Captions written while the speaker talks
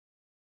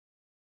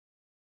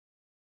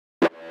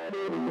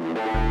Welcome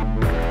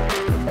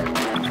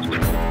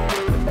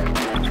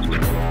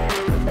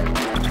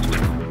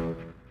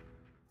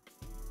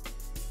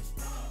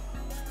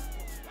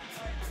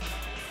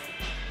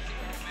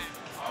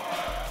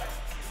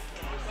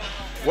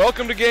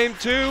to Game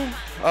 2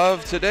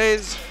 of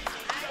today's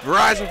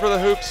Verizon for the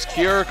Hoops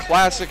Cure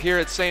Classic here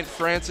at St.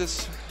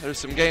 Francis. There's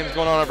some games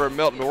going on over at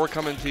Milton, but we're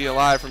coming to you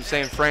live from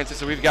St. Francis.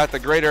 So we've got the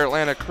Greater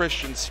Atlanta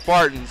Christian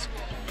Spartans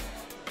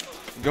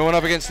going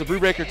up against the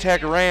Brewbaker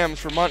Tech Rams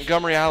from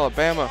Montgomery,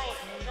 Alabama.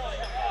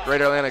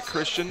 Greater Atlanta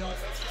Christian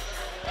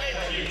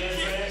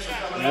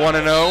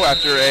 1-0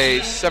 after a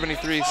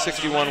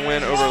 73-61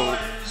 win over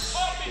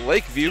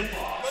Lakeview.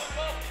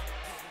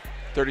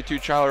 32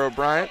 Chyler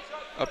O'Brien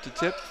up to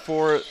tip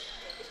for,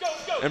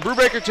 and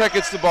Brewbaker Tech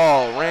gets the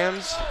ball.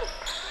 Rams,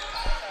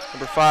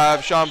 number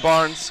 5, Sean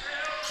Barnes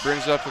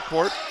brings it up the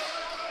court.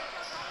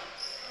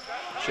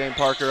 Shane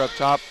Parker up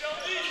top.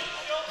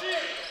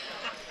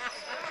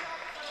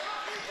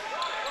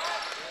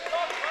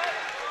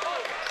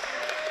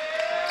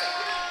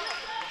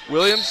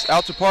 Williams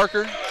out to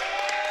Parker. They're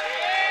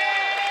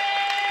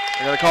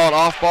going to call an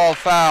off-ball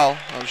foul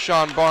on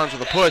Sean Barnes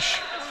with a push.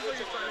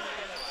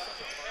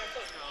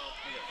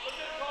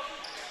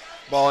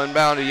 Ball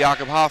inbound to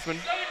Jakob Hoffman.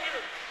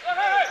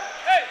 I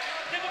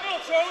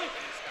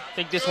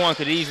think this one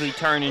could easily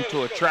turn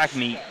into a track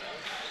meet.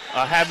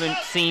 I haven't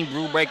seen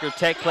Brewbaker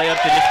Tech play up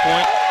to this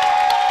point.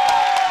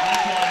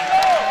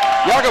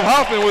 Jakob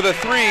Hoffman with a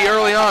 3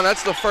 early on.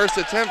 That's the first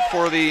attempt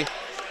for the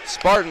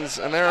Spartans,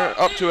 and they're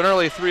up to an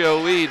early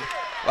 3-0 lead.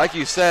 Like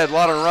you said, a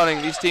lot of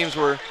running. These teams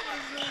were,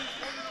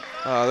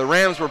 the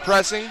Rams were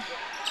pressing.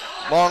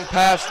 Long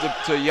pass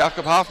to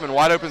Jakob Hoffman,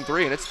 wide open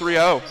 3, and it's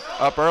 3-0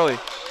 up early.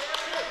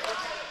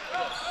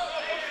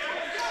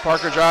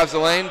 Parker drives the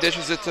lane,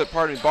 dishes it to,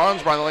 Barnes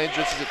by the lane,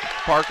 dishes it to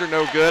Parker,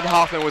 no good.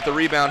 Hoffman with the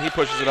rebound, he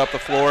pushes it up the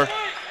floor.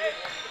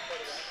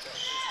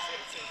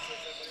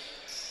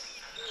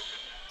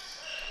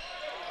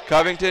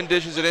 Covington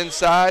dishes it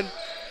inside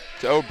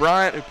to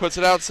O'Brien, who puts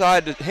it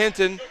outside to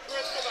Hinton.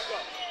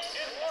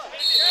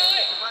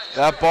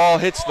 That ball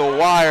hits the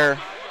wire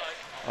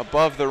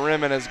above the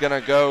rim and is going to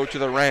go to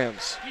the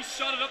Rams. He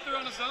shot it up there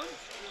on his own.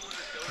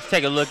 Let's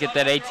take a look at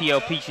that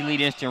ATL Peachy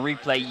Lead instant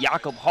replay.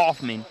 Jakob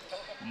Hoffman,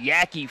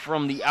 Yacky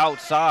from the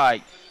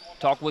outside.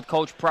 Talked with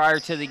Coach prior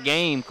to the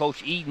game,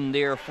 Coach Eaton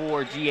there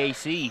for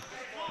GAC.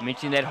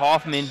 Mentioned that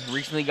Hoffman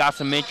recently got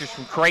some interest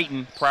from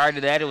Creighton. Prior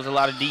to that, it was a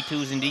lot of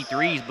D2s and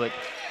D3s, but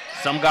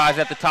some guys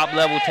at the top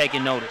level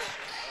taking notice.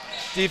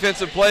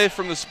 Defensive play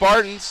from the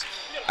Spartans.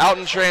 Out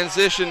in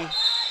transition.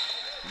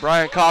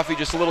 Brian Coffey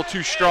just a little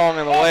too strong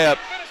in the layup,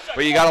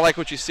 but you got to like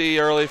what you see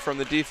early from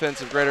the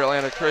defense of Greater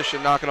Atlanta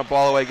Christian, knocking a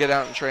ball away, get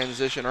out in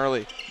transition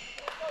early.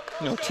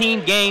 You know,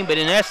 team game, but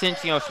in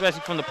essence, you know,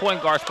 especially from the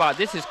point guard spot,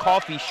 this is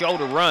Coffey's show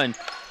to run.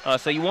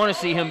 So you want to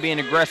see him being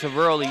aggressive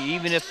early,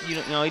 even if you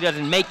know he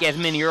doesn't make as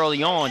many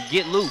early on.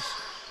 Get loose.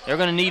 They're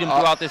going to need him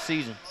throughout this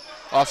season.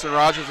 Austin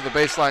Rogers with the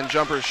baseline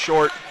jumper is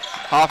short.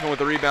 Hoffman with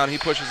the rebound, he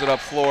pushes it up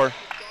floor.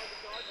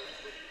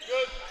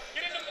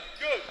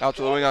 Out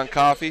to the wing on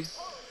Coffey.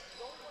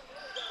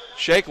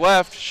 Shake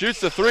left, shoots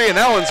the 3, and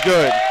that one's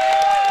good.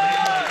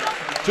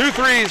 2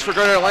 threes for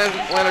Greater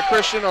Atlanta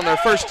Christian on their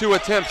first 2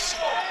 attempts.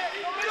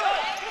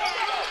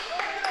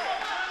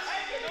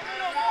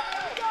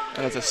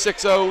 And it's a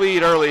 6-0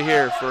 lead early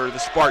here for the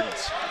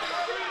Spartans.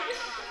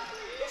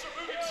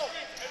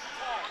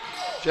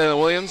 Jalen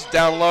Williams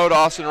down low to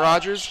Austin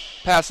Rogers.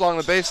 Pass along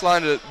the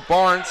baseline to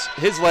Barnes.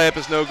 His layup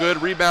is no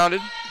good,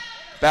 rebounded.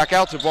 Back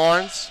out to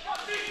Barnes.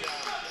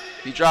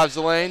 He drives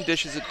the lane,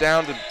 dishes it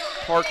down to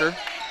Parker.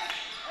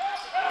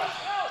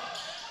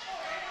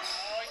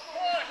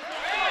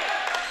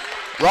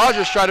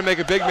 Rogers tried to make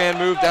a big man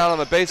move down on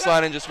the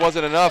baseline and just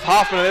wasn't enough.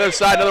 Hoffman on the other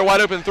side, another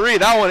wide open 3.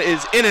 That one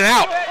is in and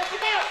out.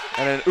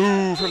 And an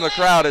ooh from the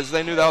crowd as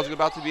they knew that was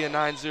about to be a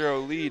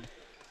 9-0 lead.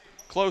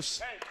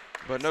 Close,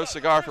 but no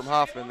cigar from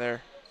Hoffman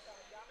there.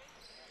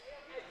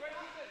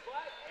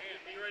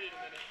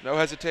 No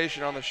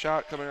hesitation on the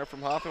shot coming up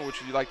from Hoffman, which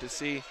you'd like to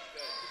see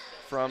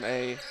from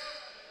a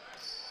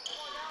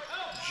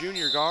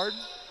junior guard.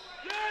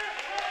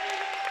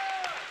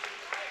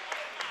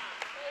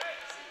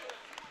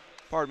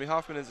 Pardon me,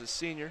 Hoffman is a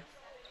senior.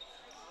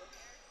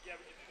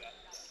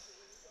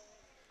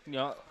 You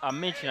know, I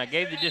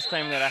gave the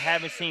disclaimer that I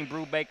haven't seen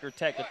Brewbaker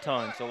Tech a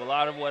ton. So a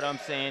lot of what I'm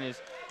saying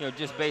is, you know,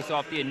 just based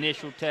off the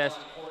initial test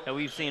that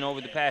we've seen over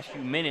the past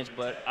few minutes.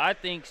 But I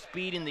think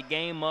speeding the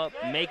game up,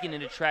 making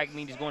it a track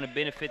meet is going to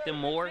benefit them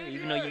more,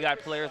 even though you got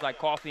players like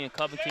Coffey and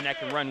Covington that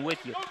can run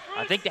with you.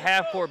 I think the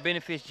half court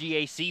benefits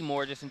GAC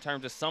more just in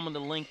terms of some of the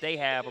length they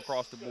have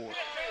across the board.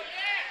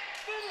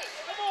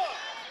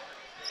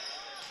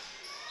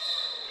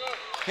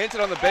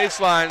 Hinton on the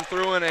baseline,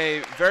 threw in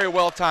a very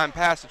well-timed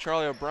pass to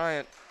Charlie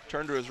O'Brien.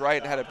 Turned to his right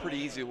and had a pretty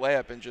easy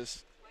layup and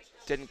just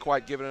didn't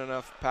quite give it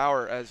enough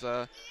power as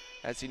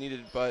he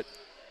needed. But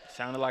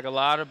sounded like a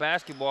lot of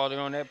basketball there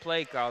on that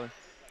play, Colin.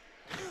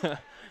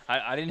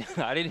 I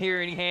didn't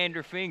hear any hand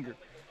or finger.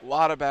 A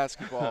lot of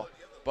basketball,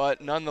 but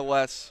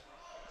nonetheless,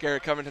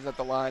 Garrett Covington's at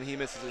the line. He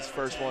misses his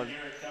first one.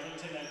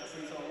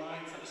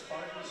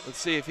 Let's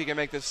see if he can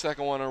make this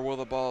second one, or will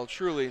the ball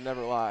truly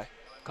never lie.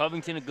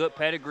 Covington, a good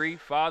pedigree.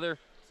 Father,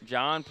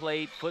 John,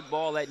 played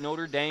football at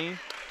Notre Dame.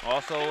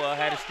 Also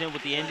had a stint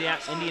with the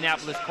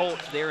Indianapolis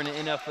Colts there in the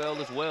NFL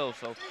as well.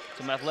 So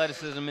some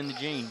athleticism in the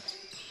genes.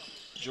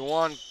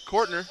 Jawan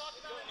Kortner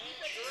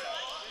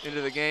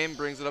into the game,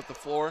 brings it up the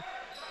floor.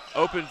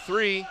 Open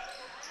three.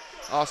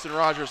 Austin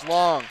Rogers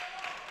long.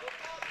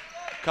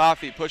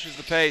 Coffey pushes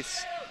the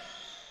pace.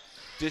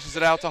 Dishes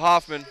it out to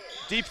Hoffman.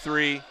 Deep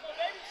three.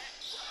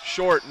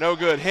 Short, no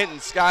good.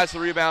 Hinton skies the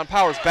rebound,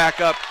 powers back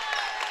up.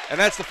 And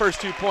that's the first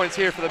 2 points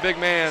here for the big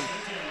man,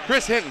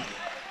 Chris Hinton.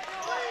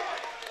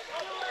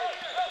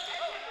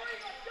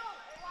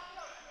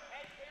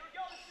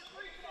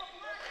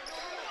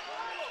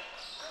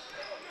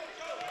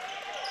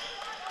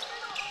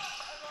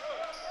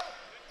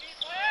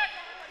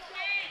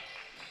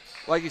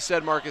 Like you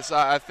said, Marcus,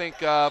 I think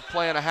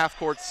playing a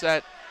half-court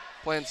set,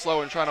 playing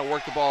slow and trying to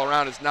work the ball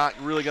around is not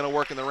really going to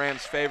work in the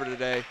Rams' favor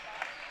today.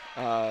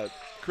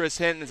 Chris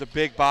Hinton is a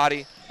big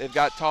body. They've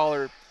got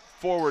taller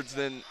forwards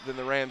than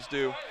the Rams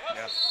do.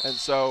 Yeah. And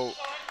so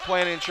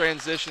playing in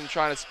transition,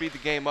 trying to speed the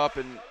game up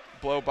and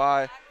blow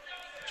by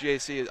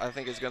GAC, I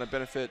think, is going to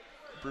benefit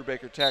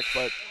Brewbaker Tech,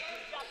 but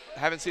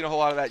haven't seen a whole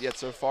lot of that yet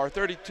so far.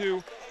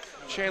 32,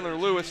 Chandler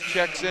Lewis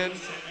checks in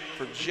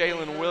for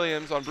Jalen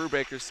Williams on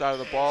Brewbaker's side of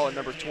the ball, and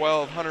number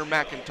 12, Hunter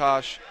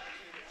McIntosh,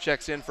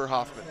 checks in for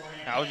Hoffman.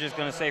 I was just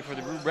going to say for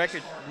the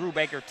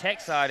Brewbaker Tech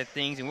side of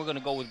things, and we're going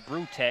to go with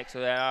Brew Tech so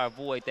that I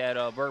avoid that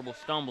verbal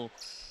stumble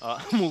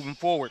moving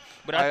forward.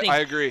 But I think I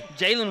agree.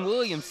 Jalen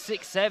Williams,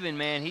 6'7",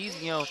 man, he's,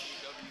 you know,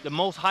 the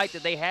most height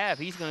that they have.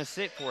 He's going to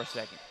sit for a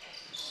second.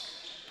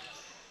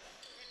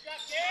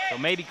 So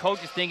maybe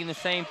coach is thinking the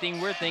same thing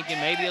we're thinking,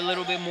 maybe a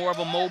little bit more of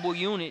a mobile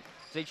unit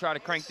as they try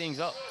to crank things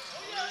up.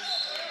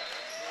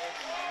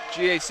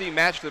 GAC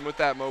matched them with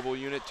that mobile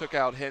unit, took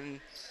out Hinton,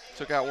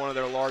 took out one of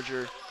their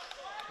larger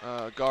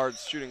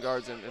guards, shooting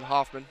guards in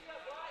Hoffman.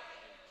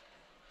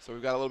 So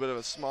we've got a little bit of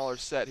a smaller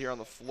set here on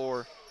the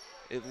floor.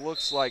 It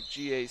looks like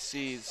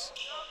GAC's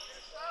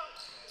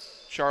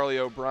Charlie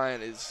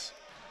O'Brien is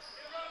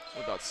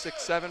about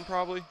 6'7"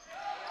 probably.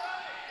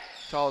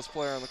 Tallest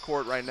player on the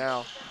court right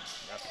now.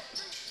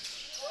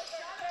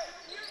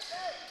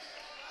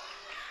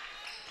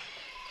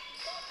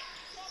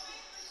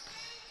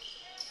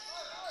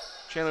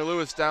 Chandler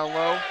Lewis down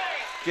low,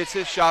 gets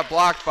his shot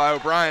blocked by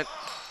O'Brien.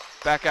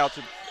 Back out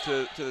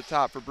to the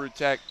top for Brew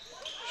Tech.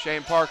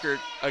 Shane Parker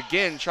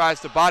again tries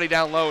to body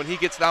down low, and he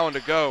gets that one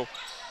to go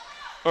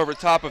over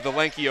top of the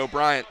lanky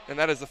O'Brien. And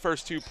that is the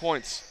first 2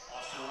 points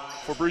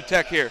for Brew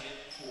Tech here.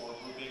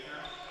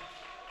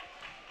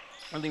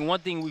 I think one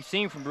thing we've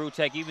seen from Brew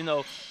Tech, even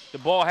though the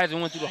ball hasn't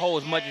went through the hole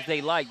as much as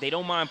they like, they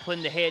don't mind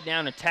putting the head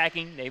down,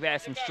 attacking. They've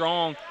had some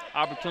strong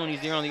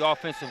opportunities there on the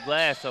offensive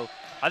glass. So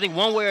I think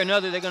one way or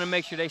another, they're going to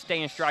make sure they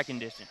stay in striking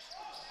distance.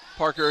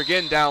 Parker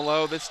again down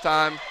low. This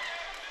time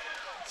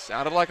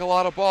sounded like a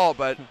lot of ball,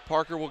 but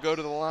Parker will go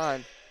to the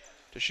line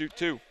to shoot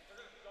 2.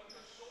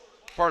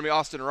 Pardon me,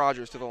 Austin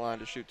Rogers to the line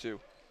to shoot 2.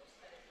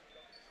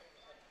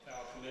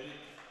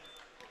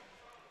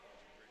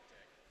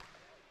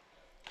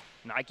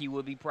 Nike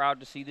would be proud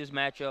to see this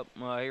matchup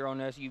here on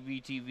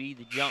SUVtv.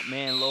 The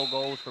Jumpman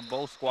logos for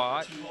both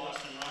squads.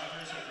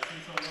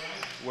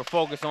 We're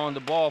focused on the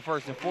ball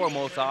first and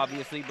foremost,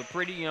 obviously, but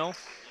pretty, you know.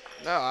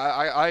 No,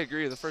 I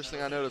agree. The first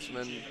thing I noticed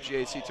when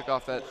GAC took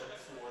off their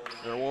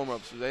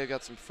warm-ups was they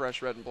got some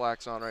fresh red and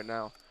blacks on right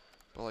now.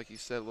 But like you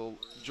said, a little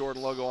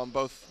Jordan logo on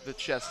both the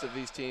chests of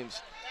these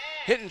teams.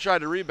 Hinton tried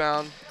to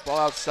rebound, ball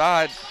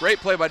outside. Great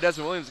play by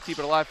Desmond Williams to keep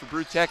it alive for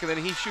Brew Tech, and then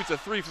he shoots a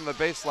 3 from the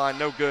baseline,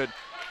 no good.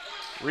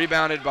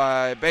 Rebounded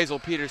by Basil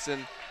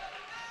Peterson.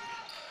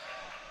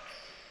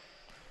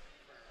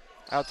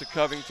 Out to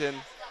Covington.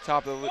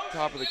 Top of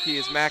the key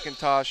is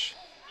McIntosh.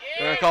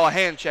 They're going to call a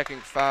hand-checking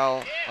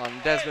foul on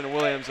Desmond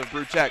Williams of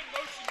Brew Tech.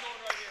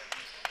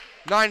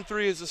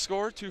 9-3 is the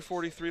score.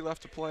 2:43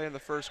 left to play in the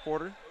first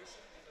quarter.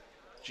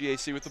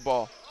 GAC with the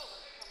ball.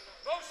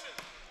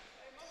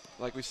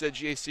 Like we said,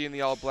 GAC in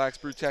the All Blacks,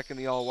 Brew Tech in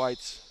the All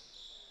Whites.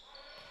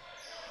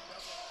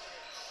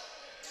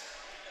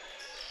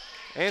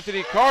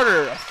 Anthony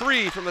Carter, a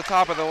 3 from the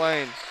top of the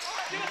lane.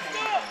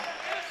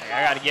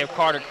 I got to give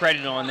Carter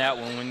credit on that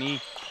one. When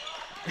he,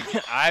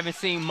 I haven't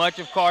seen much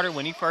of Carter.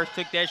 When he first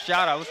took that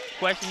shot, I was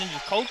questioning,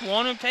 does coach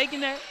want him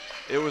taking that?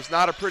 It was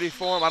not a pretty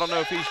form. I don't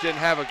know if he didn't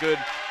have a good,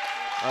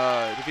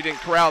 if he didn't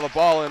corral the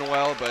ball in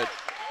well, but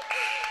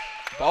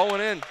ball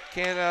went in.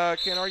 Can't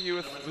argue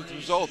with the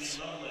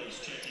results.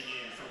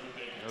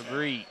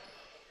 Agreed.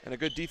 And a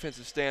good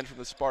defensive stand from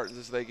the Spartans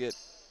as they get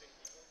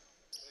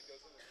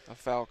a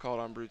foul called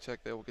on Brew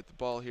Tech. They will get the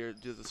ball here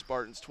to the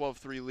Spartans.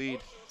 12-3 lead.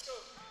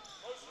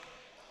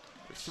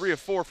 They're 3 of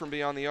 4 from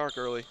beyond the arc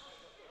early.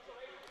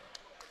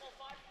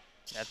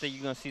 I think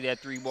you're going to see that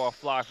 3-ball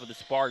fly for the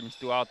Spartans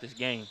throughout this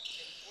game.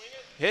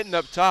 Hitting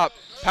up top,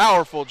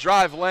 powerful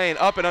drive lane,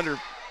 up and under,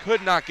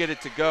 could not get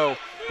it to go,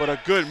 but a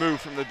good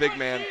move from the big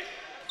man.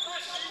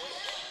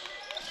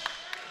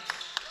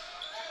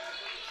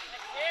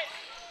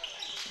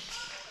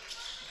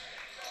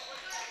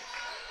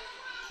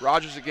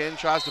 Rogers again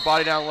tries to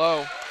body down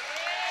low.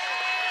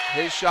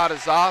 His shot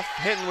is off.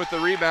 Hinton with the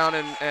rebound,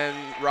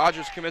 and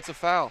Rogers commits a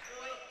foul.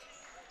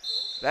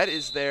 That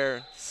is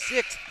their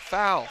 6th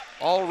foul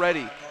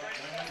already.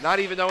 Not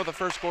even done with the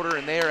first quarter,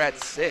 and they are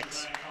at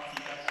 6.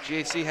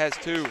 GAC has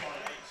 2.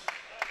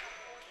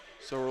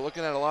 So we're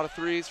looking at a lot of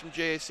threes from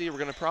GAC. We're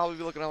going to probably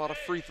be looking at a lot of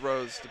free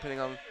throws, depending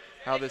on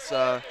how this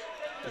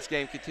this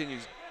game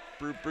continues.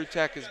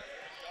 Brewtech has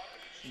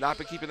not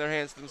been keeping their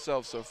hands to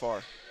themselves so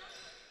far.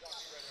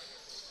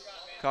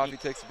 Coffee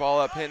takes the ball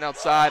up, Hinton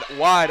outside,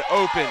 wide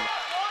open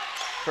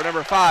for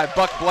number 5,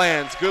 Buck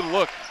Blands. Good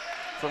look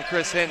from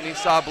Chris Hinton. He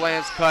saw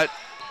Blands cut.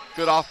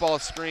 Good off-ball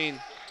screen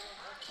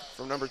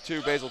from number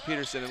 2, Basil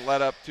Peterson, and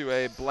led up to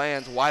a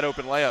Blands wide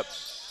open layup.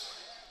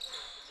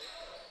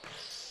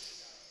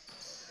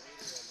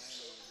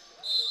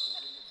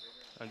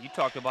 You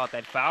talked about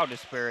that foul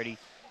disparity.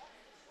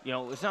 You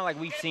know, it's not like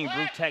we've seen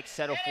Brewtech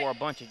settle for a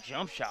bunch of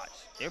jump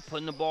shots. They're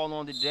putting the ball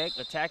on the deck,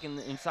 attacking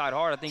the inside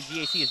hard. I think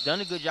GAC has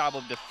done a good job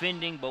of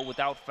defending, but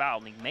without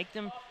fouling. Make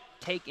them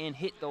take and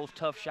hit those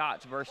tough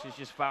shots versus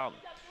just fouling.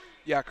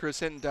 Yeah, Chris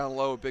Hinton down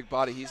low, big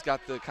body. He's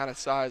got the kind of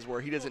size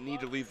where he doesn't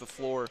need to leave the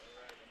floor.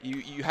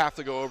 You have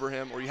to go over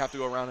him or you have to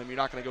go around him. You're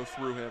not going to go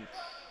through him.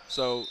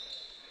 So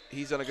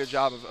he's done a good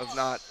job of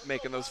not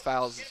making those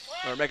fouls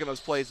or making those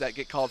plays that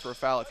get called for a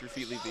foul if your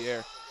feet leave the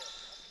air.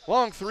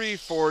 Long 3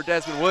 for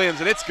Desmond Williams,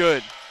 and it's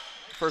good.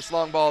 First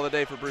long ball of the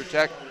day for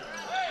Brewtech.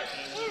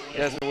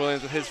 Desmond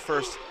Williams with his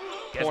first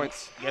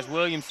points. Yes,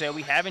 Williams said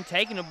we haven't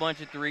taken a bunch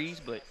of threes,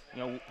 but you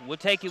know we'll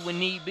take it when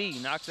need be.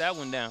 Knocks that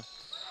one down.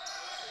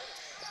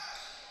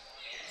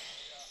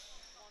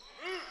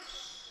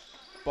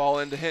 Ball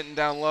into Hinton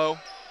down low.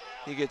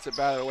 He gets it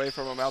batted away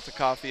from him, out to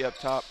Coffee up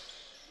top.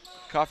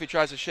 Coffee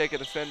tries to shake a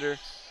defender,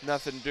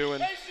 nothing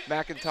doing.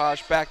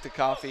 McIntosh back to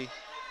Coffee.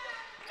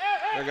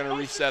 They're going to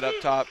reset up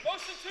top.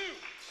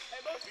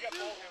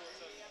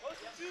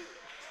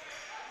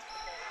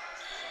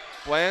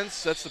 Blands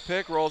sets the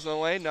pick, rolls in the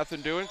lane,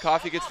 nothing doing.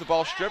 Coffee gets the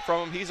ball stripped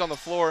from him. He's on the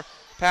floor,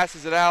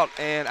 passes it out,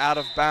 and out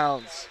of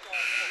bounds.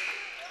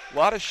 A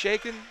lot of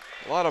shaking,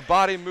 a lot of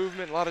body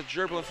movement, a lot of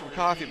dribbling from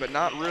Coffee, but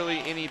not really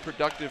any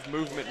productive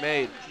movement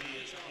made.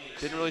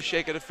 Didn't really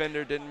shake a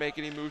defender, didn't make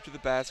any move to the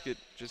basket,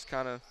 just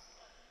kind of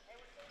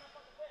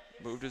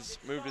moved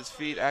his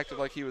feet, acted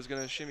like he was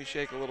going to shimmy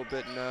shake a little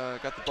bit, and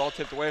got the ball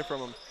tipped away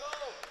from him.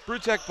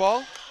 Brewtech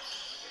ball.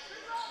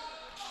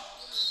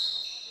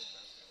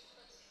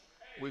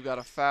 We've got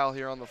a foul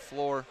here on the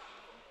floor.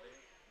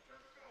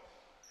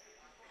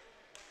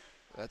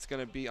 That's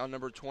going to be on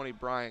number 20,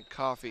 Brian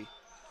Coffee.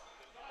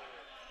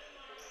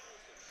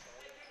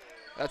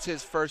 That's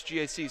his first,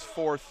 GAC's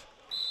 4th,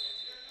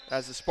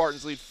 as the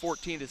Spartans lead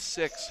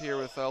 14-6 here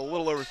with a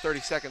little over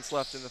 30 seconds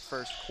left in the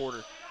first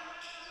quarter.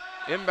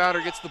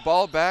 Inbounder gets the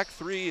ball back.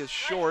 3 is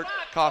short.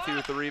 Coffee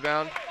with the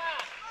rebound.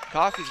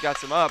 Coffee's got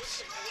some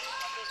ups.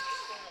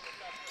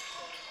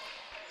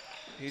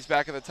 He's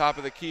back at the top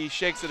of the key.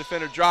 Shakes the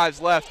defender,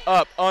 drives left,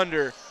 up,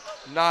 under.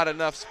 Not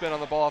enough spin on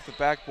the ball off the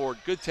backboard.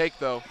 Good take,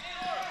 though.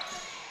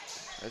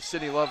 As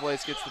Sidney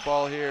Lovelace gets the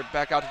ball here.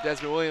 Back out to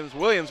Desmond Williams.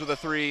 Williams with a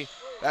 3.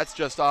 That's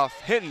just off.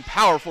 Hinton,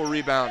 powerful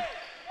rebound.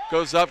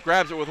 Goes up,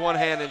 grabs it with one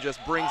hand, and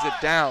just brings it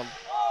down.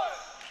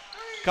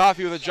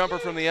 Coffee with a jumper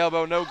from the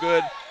elbow, no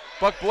good.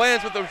 Buck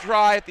Blands with a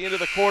try at the end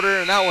of the quarter,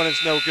 and that one is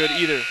no good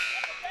either.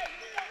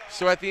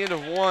 So at the end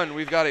of 1,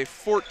 we've got a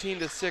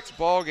 14-6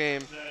 ball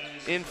game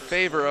in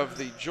favor of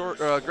the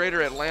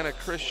Greater Atlanta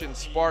Christian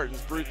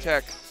Spartans.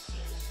 Brewtech,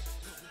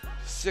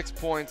 6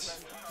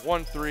 points,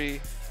 1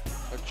 3,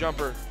 a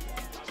jumper,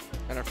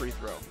 and a free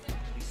throw.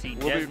 You see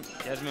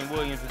Desmond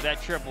Williams with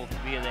that triple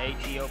via the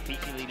ATO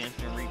Peachy Lead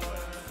instant replay.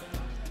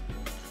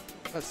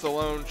 That's the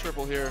lone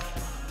triple here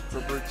for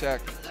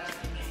Brewtech.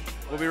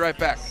 We'll be right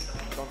back.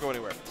 Don't go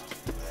anywhere.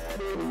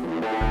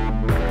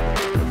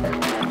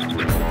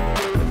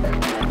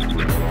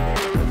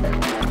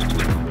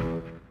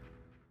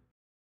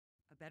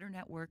 A better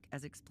network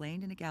as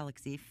explained in a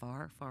galaxy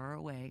far, far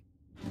away.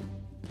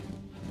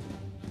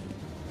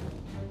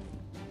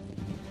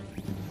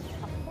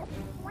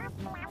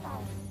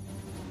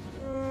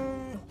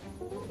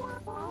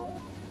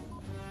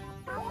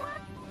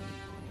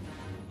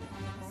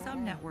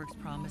 Some networks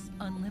promise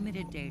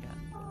unlimited data.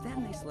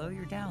 Then they slow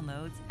your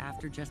downloads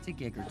after just a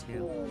gig or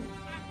two.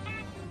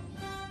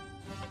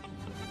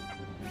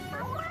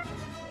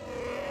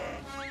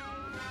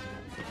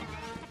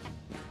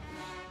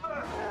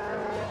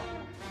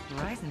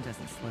 Verizon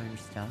doesn't slow your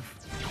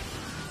stuff.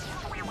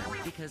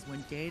 Because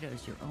when data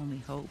is your only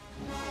hope,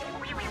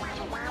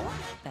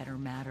 better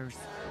matters.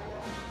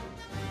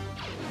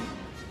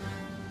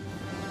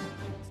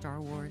 Star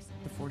Wars: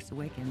 The Force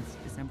Awakens,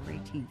 December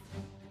 18th.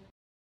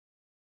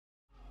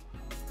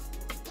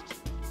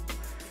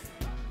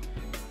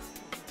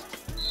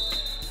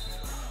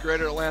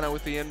 Greater Atlanta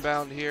with the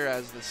inbound here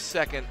as the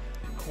second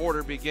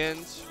quarter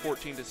begins.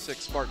 14-6,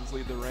 Spartans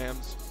lead the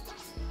Rams.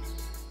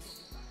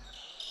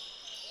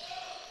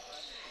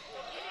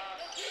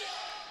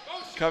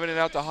 Coming in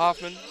out to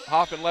Hoffman.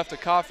 Hoffman left to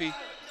Coffee.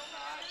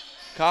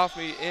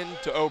 Coffee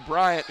into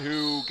O'Brien,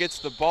 who gets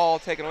the ball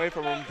taken away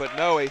from him, but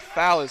no, a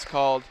foul is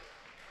called.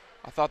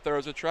 I thought there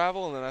was a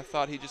travel, and then I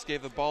thought he just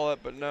gave the ball up,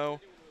 but no.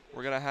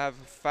 We're going to have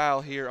a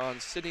foul here on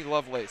Sydney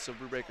Lovelace of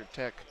Brewbaker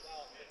Tech.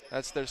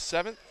 That's their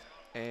 7th,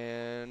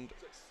 and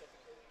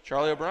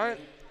Charlie O'Brien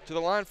to the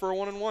line for a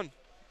 1-and-1.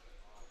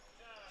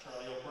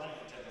 Charlie O'Brien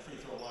at the free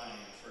throw line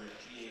for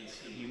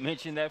GAC. You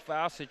mentioned that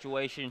foul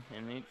situation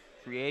and it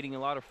creating a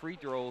lot of free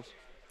throws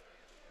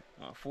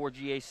for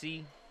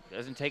GAC.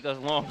 Doesn't take us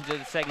long into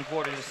the second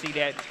quarter to see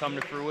that come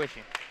to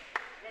fruition.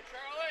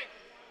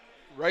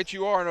 Right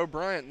you are, and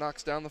O'Brien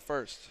knocks down the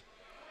first.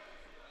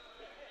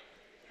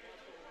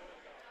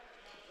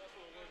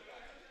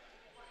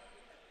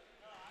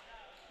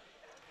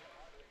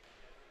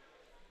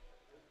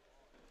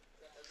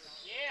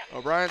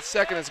 O'Brien's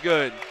second is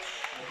good.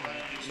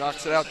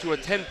 Knocks it out to a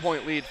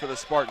 10-point lead for the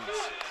Spartans.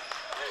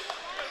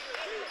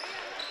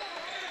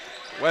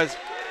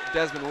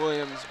 Desmond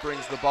Williams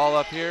brings the ball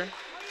up here.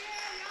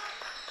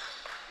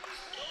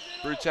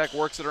 Brew Tech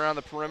works it around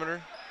the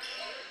perimeter.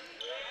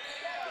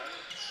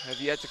 Have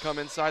yet to come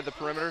inside the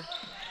perimeter.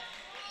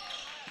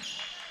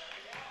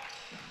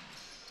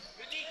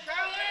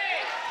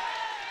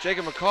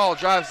 Jacob McCall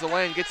drives the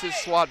lane, gets his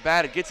swat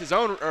batted, gets his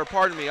own, or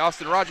pardon me,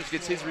 Austin Rogers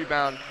gets his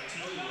rebound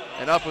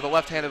and up with a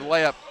left-handed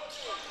layup.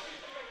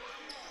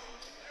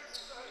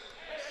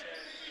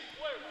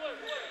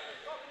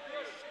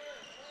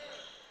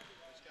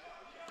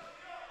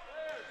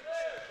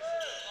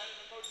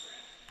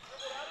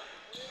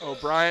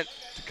 O'Brien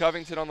to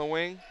Covington on the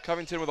wing.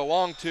 Covington with a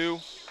long two.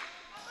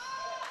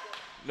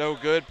 No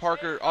good.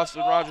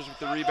 Austin Rogers with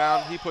the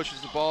rebound. He pushes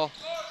the ball.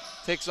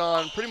 Takes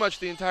on pretty much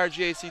the entire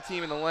GAC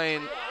team in the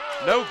lane.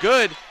 No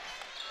good.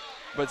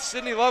 But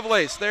Sydney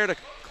Lovelace there to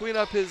clean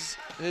up his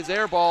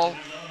air ball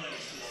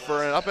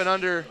for an up and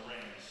under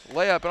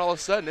layup, and all of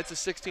a sudden it's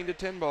a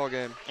 16-10 ball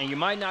game. And you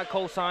might not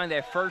co-sign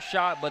that first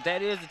shot, but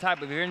that is the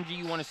type of energy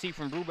you want to see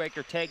from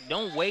Brewbaker Tech.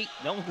 Don't wait.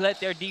 Don't let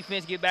their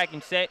defense get back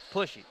and set.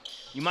 Push it.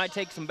 You might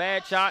take some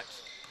bad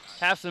shots,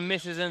 have some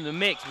misses in the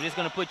mix, but it's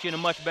going to put you in a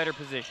much better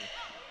position.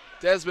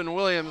 Desmond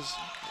Williams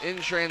in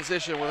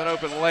transition with an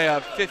open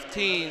layup.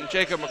 15,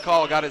 Jacob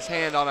McCall got his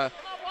hand on a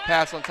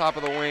pass on top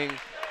of the wing,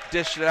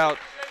 dished it out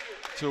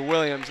to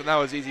Williams, and that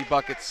was easy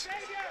buckets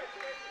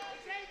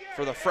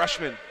for the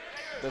freshman,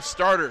 the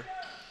starter.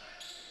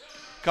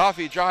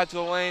 Coffee drive to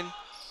the lane,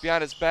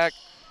 behind his back,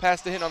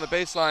 pass to Hinton on the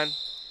baseline.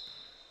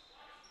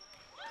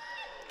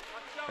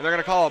 And they're going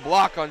to call a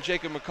block on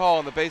Jacob McCall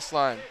on the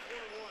baseline.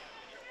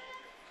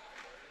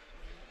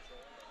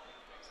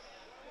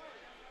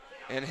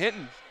 And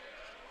Hinton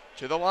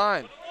to the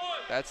line.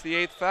 That's the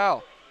 8th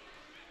foul.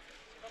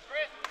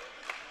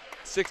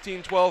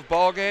 16-12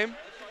 ball game.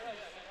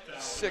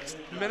 6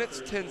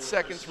 minutes, 10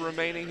 seconds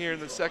remaining here in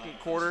the second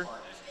quarter.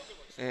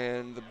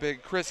 And the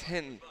big Chris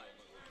Hinton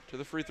to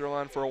the free throw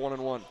line for a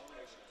 1-and-1.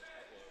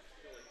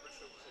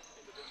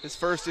 His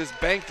first is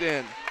banked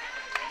in.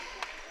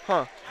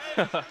 Huh.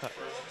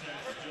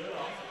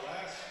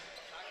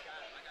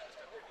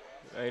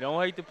 Hey,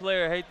 don't hate the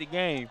player, hate the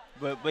game.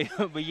 But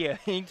yeah,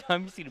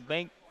 anytime you see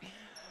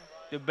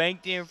the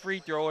banked in free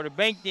throw or the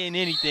banked in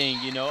anything,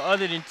 you know,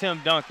 other than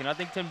Tim Duncan. I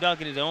think Tim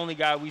Duncan is the only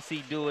guy we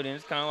see do it, and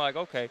it's kind of like,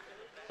 okay.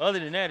 Other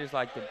than that, it's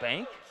like the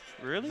bank?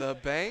 Really? The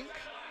bank?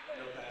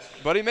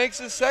 But he makes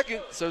his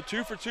second, so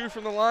 2 for 2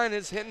 from the line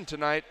is Hinton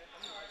tonight.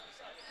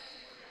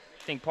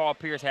 I think Paul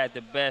Pierce had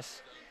the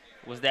best,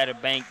 was that a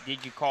bank,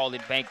 did you call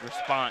it bank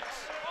response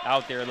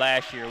out there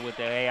last year with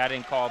the, hey, I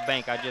didn't call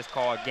bank, I just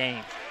called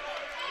game.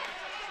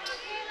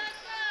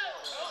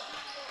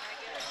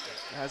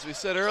 As we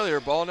said earlier,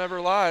 ball never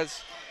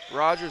lies.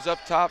 Rogers up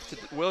top to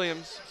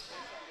Williams.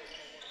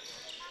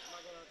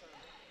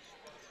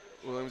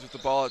 Williams with the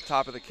ball at the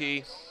top of the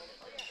key.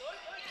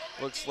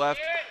 Looks left.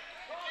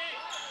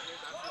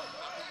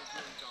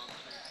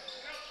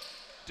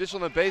 Dish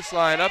on the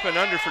baseline, up and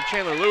under for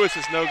Chandler Lewis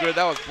is no good.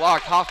 That was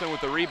blocked. Hoffman with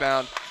the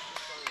rebound.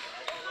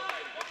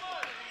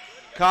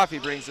 Coffee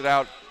brings it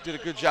out. Did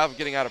a good job of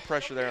getting out of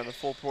pressure there on the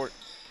full court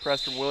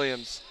press from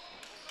Williams.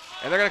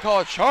 And they're going to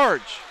call a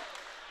charge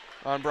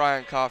on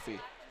Brian Coffee.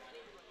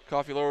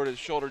 Coffee lowered his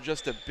shoulder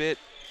just a bit,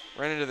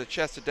 ran into the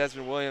chest of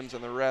Desmond Williams,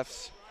 and the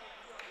refs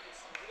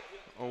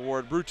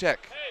award Brew Tech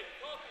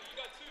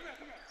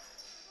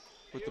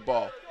with the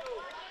ball.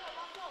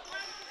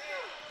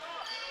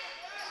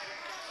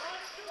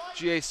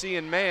 GAC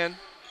and man.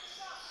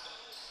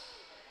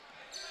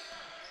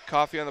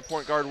 Coffee on the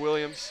point guard,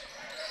 Williams.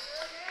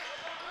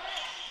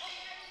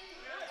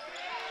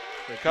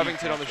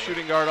 Covington on the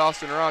shooting guard,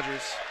 Austin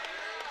Rogers.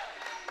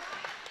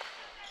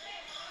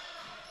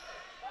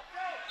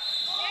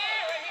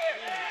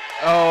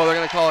 Oh, they're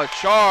going to call a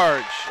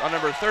charge on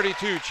number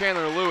 32,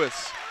 Chandler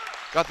Lewis.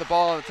 Got the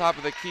ball on the top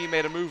of the key,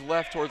 made a move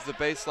left towards the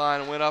baseline,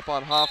 and went up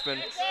on Hoffman.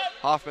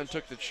 Hoffman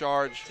took the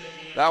charge.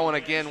 That one,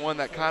 again, one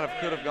that kind of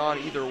could have gone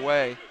either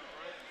way.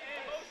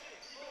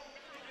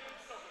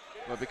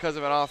 But because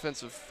of an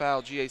offensive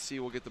foul, GAC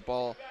will get the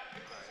ball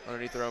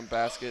underneath their own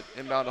basket.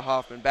 Inbound to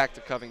Hoffman, back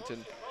to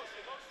Covington.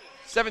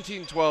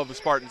 17-12, the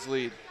Spartans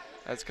lead.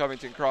 as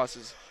Covington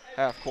crosses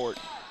half court.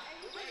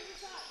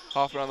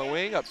 Hoffman on the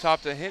wing, up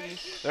top to Hinton.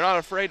 They're not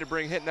afraid to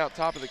bring Hinton out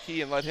top of the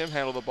key and let him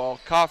handle the ball.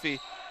 Coffey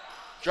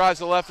drives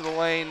the left of the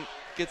lane,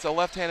 gets a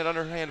left-handed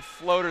underhand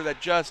floater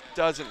that just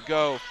doesn't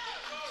go.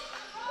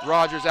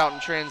 Rogers out in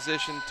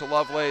transition to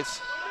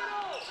Lovelace.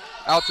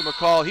 Out to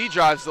McCall, he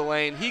drives the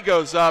lane, he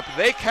goes up,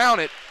 they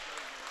count it.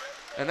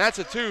 And that's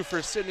a 2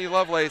 for Sidney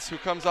Lovelace, who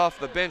comes off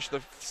the bench,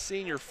 the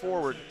senior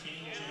forward.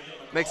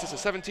 Makes this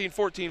a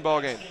 17-14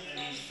 ball game.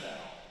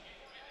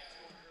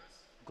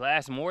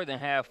 Glass more than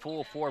half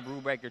full for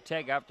Brewbaker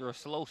Tech after a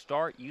slow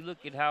start. You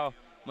look at how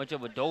much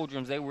of a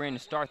doldrums they were in to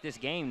start this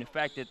game. The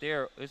fact that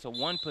it's a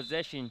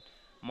one-possession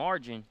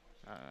margin,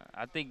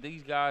 I think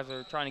these guys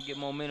are trying to get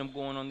momentum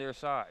going on their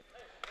side.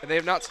 And they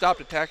have not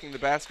stopped attacking the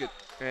basket.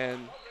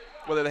 And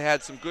whether they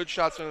had some good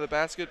shots under the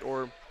basket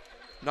or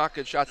not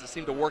good shots, that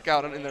seem to work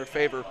out in their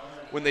favor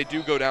when they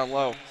do go down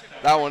low.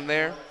 That one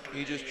there,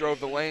 he just drove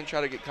the lane,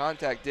 tried to get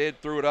contact,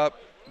 threw it up.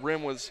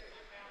 Rim was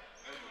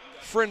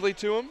friendly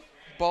to him.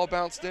 Ball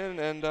bounced in,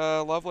 and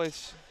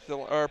Lovelace,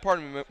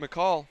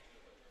 McCall,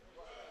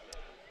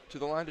 to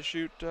the line to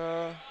shoot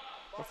a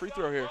free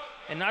throw here.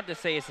 And not to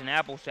say it's an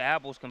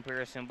apples-to-apples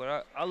comparison,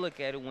 but I look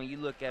at it when you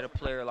look at a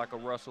player like a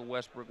Russell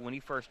Westbrook. When he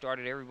first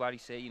started, everybody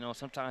said, you know,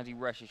 sometimes he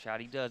rushes shot,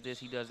 he does this,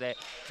 he does that.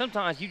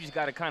 Sometimes you just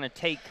got to kind of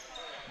take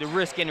the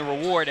risk and the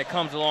reward that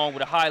comes along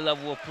with a high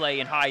level of play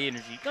and high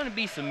energy. Going to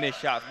be some missed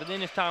shots, but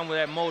then it's time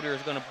where that motor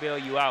is going to bail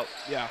you out.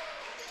 Yeah.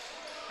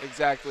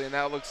 Exactly, and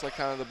that looks like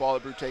kind of the ball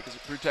that Brewtech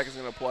is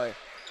going to play.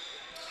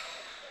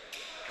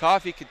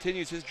 Coffey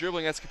continues his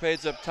dribbling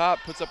escapades up top,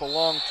 puts up a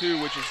long 2,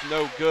 which is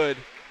no good.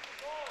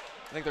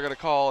 I think they're going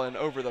to call an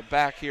over the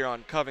back here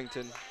on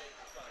Covington.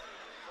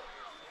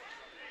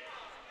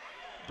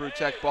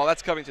 Brewtech ball.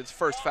 That's Covington's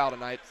first foul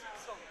tonight.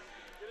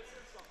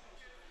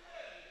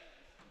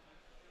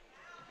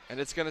 And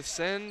it's going to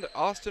send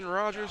Austin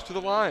Rogers to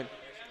the line.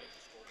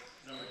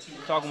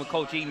 Talking with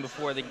Coach Eaton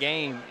before the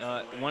game,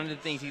 one of the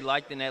things he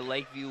liked in that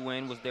Lakeview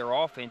win was their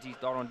offense. He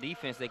thought on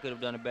defense they could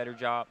have done a better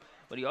job,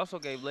 but he also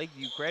gave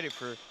Lakeview credit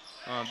for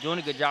doing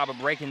a good job of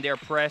breaking their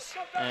press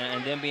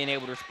and then being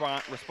able to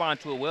respond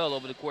to it well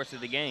over the course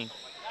of the game.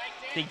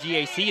 I think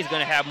GAC is going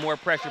to have more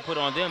pressure put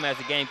on them as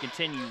the game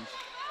continues.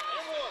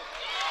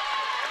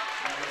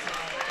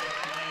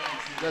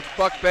 That's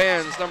Buck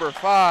Bands, number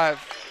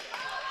 5.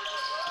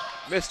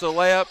 Missed a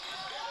layup,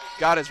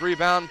 got his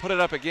rebound, put it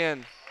up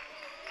again.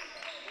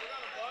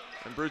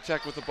 And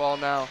Brewtech with the ball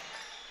now.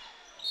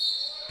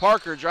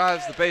 Parker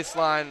drives the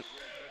baseline.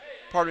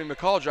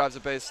 McCall drives the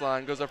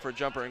baseline, goes up for a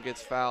jumper and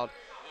gets fouled.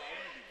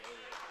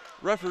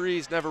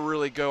 Referees never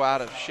really go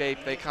out of shape.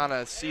 They kind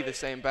of see the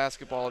same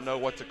basketball and know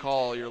what to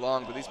call all year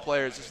long. But these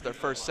players, this is their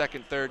first,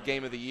 second, third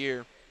game of the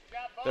year.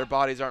 Their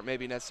bodies aren't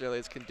maybe necessarily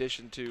as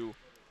conditioned to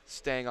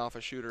staying off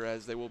a shooter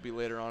as they will be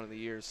later on in the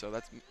year. So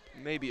that's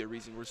maybe a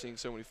reason we're seeing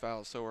so many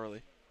fouls so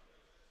early.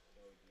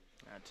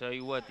 I tell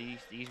you what, these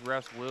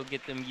refs will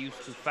get them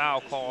used to foul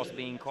calls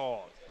being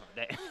called.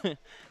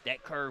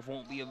 That curve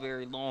won't be a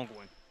very long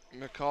one.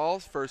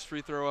 McCall's first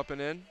free throw up and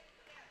in.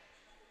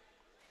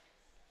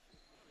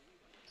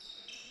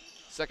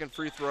 Second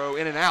free throw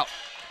in and out.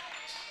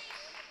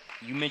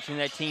 You mentioned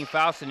that team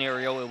foul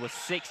scenario. It was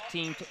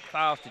 16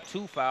 fouls to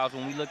 2 fouls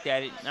when we looked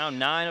at it. Now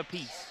 9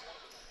 apiece.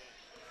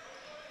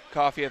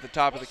 Coffey at the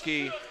top of the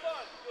key.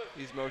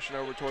 He's motioned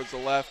over towards the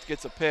left,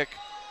 gets a pick.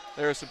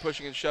 There's some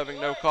pushing and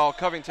shoving, no call.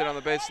 Covington on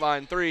the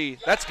baseline, 3.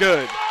 That's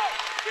good.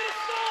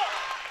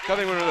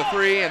 Covington with a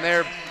 3, and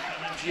their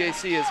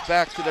GAC is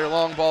back to their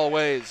long ball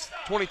ways.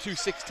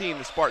 22-16,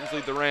 the Spartans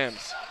lead the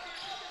Rams.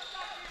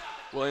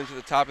 Williams to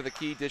the top of the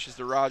key, dishes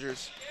to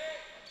Rogers.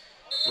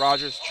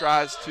 Rogers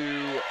tries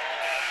to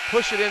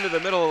push it into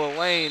the middle of the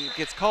lane,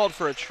 gets called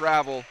for a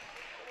travel.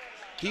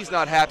 He's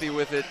not happy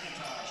with it.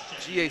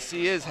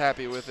 GAC is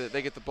happy with it.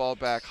 They get the ball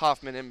back.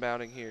 Hoffman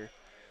inbounding here.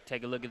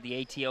 Take a look at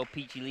the ATL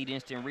Peach Elite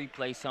Instant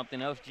Replay, something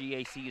else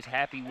GAC is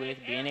happy with,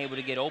 being able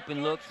to get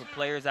open looks for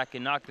players that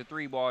can knock the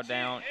 3-ball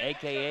down,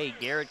 a.k.a.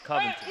 Garrett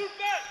Covington,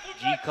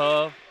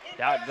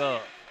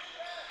 gcov.gov.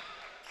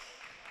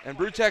 And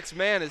Brewtech's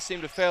man has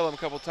seemed to fail him a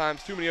couple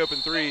times, too many open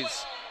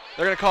threes.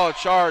 They're going to call a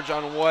charge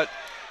on what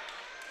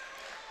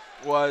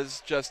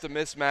was just a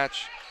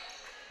mismatch.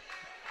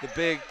 The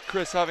big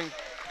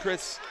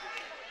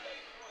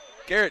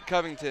Garrett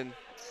Covington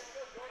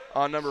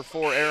on number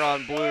 4,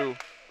 Aaron Blue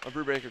of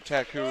Brewbaker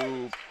Tech,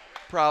 who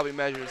probably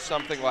measures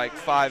something like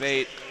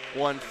 5'8",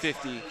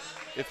 150,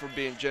 if we're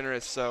being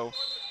generous. So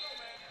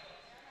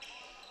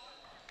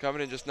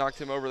Covington just knocked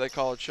him over. They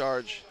call a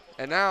charge.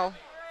 And now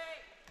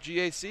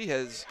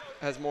GAC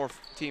has more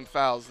team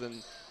fouls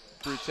than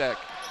Brewtech.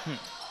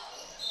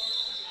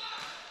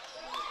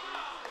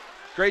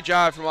 Great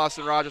job from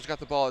Austin Rogers. Got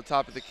the ball at the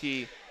top of the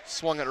key,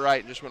 swung it right,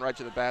 and just went right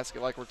to the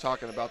basket like we're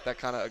talking about, that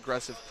kind of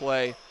aggressive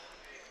play.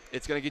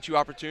 It's going to get you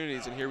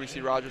opportunities, and here we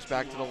see Rogers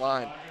back to the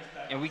line.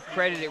 And we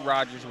credited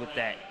Rogers with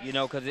that, you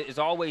know, because it's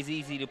always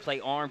easy to play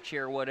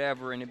armchair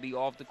whatever and to be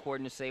off the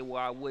court and to say,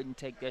 well, I wouldn't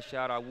take that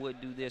shot, I would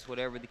do this,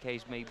 whatever the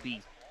case may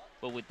be.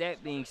 But with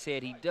that being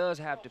said, he does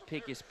have to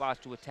pick his spots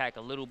to attack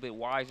a little bit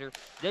wiser.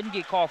 Doesn't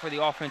get called for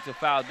the offensive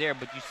foul there,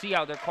 but you see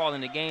how they're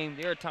calling the game.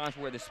 There are times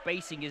where the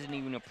spacing isn't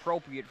even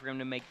appropriate for him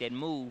to make that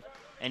move,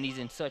 and he's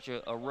in such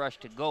a rush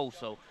to go.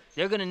 So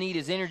they're going to need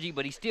his energy,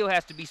 but he still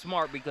has to be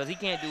smart because he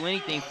can't do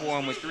anything for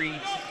him with 3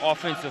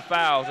 offensive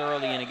fouls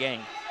early in the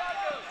game.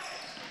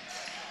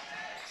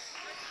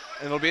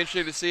 And it'll be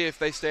interesting to see if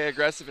they stay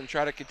aggressive and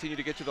try to continue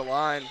to get to the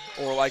line,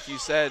 or like you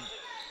said,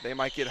 they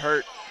might get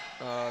hurt.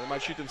 They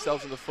might shoot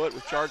themselves in the foot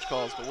with charge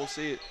calls, but we'll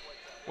see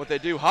what they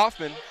do.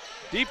 Hoffman,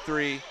 deep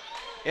 3,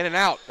 in and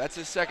out. That's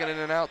his second in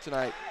and out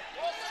tonight.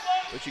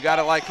 But you got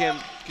to like him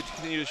to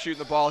continue to shoot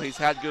the ball. He's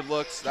had good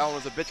looks. That one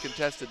was a bit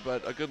contested,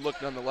 but a good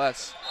look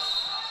nonetheless.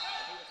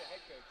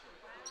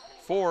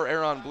 4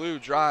 Aaron Blue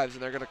drives,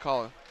 and they're going to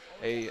call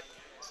a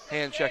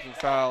hand-checking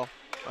foul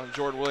on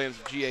Jordan Williams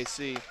of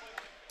GAC.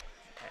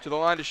 To the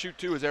line to shoot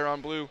 2 is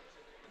Aaron Blue,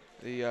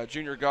 the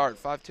junior guard,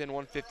 5'10",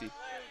 150.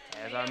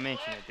 As I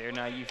mentioned, if they're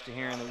not used to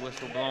hearing the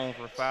whistle blown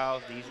for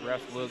fouls, these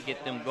refs will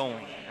get them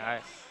going.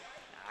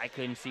 I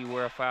couldn't see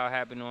where a foul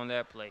happened on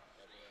that play.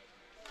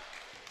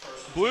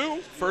 Blue,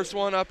 first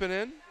one up and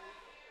in.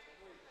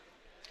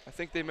 I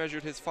think they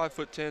measured his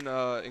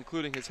 5'10",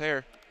 including his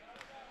hair.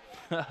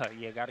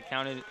 Yeah, gotta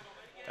count it.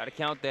 Gotta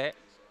count that.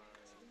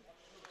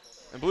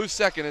 And Blue's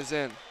second is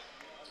in.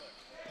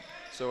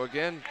 So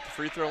again, the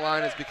free throw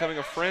line is becoming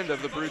a friend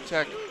of the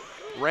Brewtech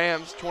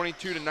Rams.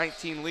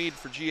 22-19 lead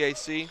for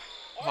GAC.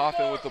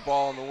 Hoffman with the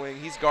ball on the wing.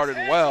 He's guarded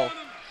well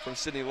from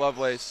Sidney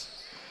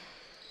Lovelace.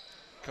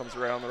 Comes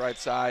around on the right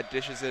side,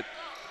 dishes it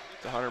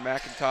to Hunter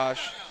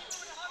McIntosh.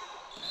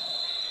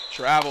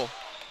 Travel.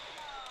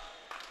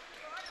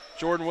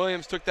 Jordan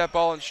Williams took that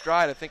ball in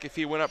stride. I think if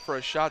he went up for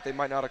a shot, they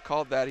might not have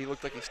called that. He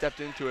looked like he stepped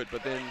into it,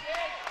 but then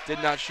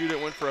did not shoot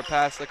it, went for a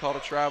pass. They called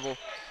a travel.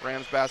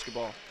 Rams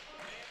basketball.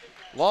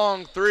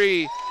 Long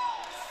 3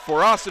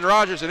 for Austin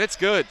Rogers, and it's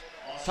good.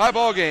 Tie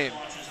ball game.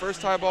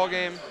 First tie ball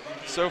game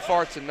so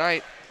far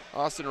tonight.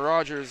 Austin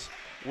Rogers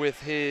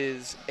with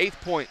his 8th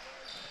point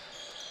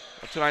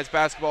of tonight's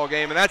basketball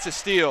game, and that's a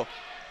steal.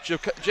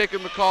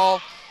 Jacob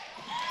McCall,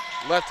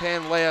 left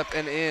hand layup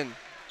and in.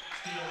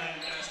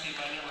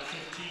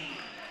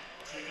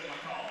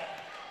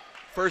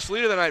 First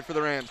lead of the night for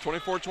the Rams,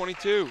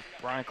 24-22.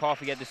 Brian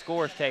Coffey at the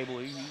scores table.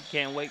 He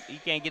can't wait. He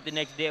can't get the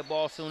next dead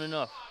ball soon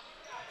enough.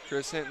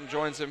 Chris Hinton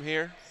joins him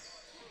here.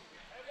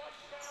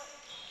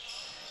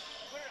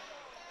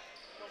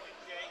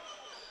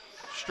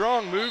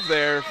 Strong move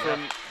there from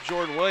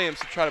Jordan Williams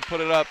to try to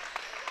put it up.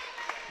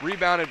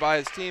 Rebounded by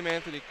his team,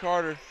 Anthony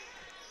Carter,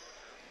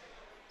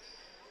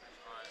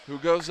 who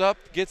goes up,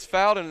 gets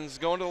fouled, and is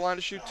going to the line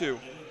to shoot 2.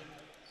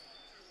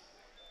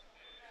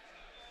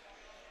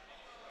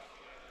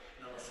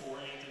 Number 4,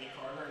 Anthony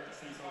Carter at the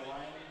free throw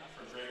line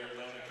for Greater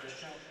Atlanta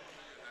Christian.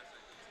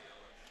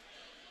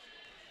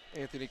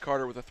 Anthony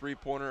Carter with a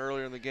 3-pointer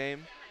earlier in the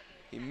game.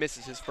 He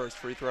misses his first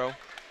free throw.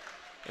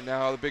 And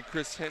now the big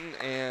Chris Hinton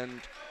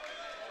and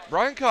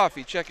Brian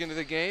Coffey check into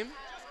the game.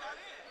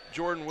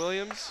 Jordan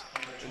Williams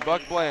and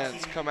Buck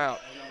Blands come out.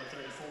 Number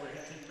 34,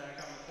 Hinton back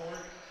on the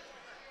court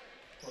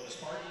for the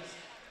Spartans.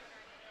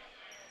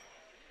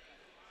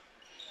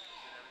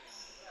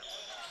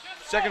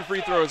 Second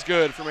free throw is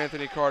good from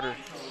Anthony Carter.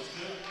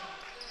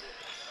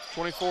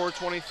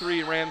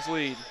 24-23, Rams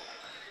lead.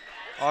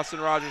 Austin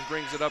Rogers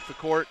brings it up the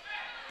court.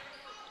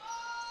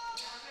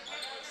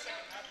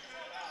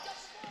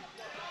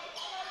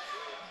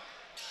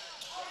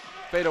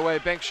 Fadeaway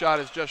bank shot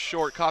is just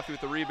short. Coffey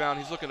with the rebound.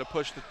 He's looking to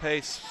push the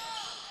pace.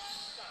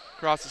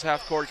 Crosses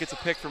half court, gets a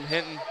pick from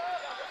Hinton.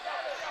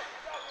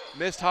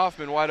 Missed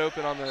Hoffman wide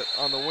open on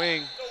the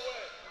wing.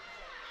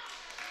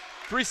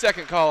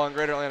 3-second call on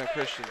Greater Atlanta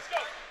Christians.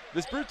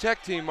 This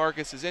Brewtech team,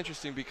 Marcus, is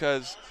interesting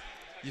because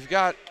you've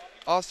got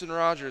Austin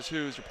Rogers,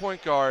 who's your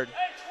point guard,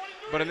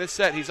 but in this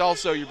set, he's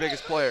also your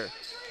biggest player.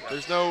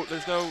 There's no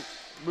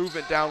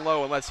movement down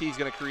low unless he's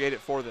going to create it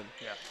for them.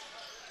 Yeah.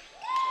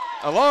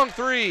 A long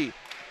 3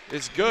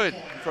 is good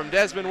from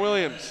Desmond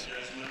Williams.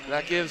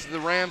 That gives the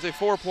Rams a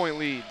 4-point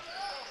lead.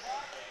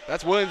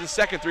 That's Williams'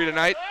 second 3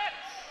 tonight.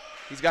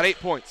 He's got 8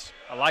 points.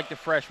 I like the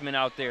freshman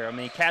out there. I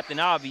mean, Captain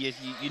Obvious,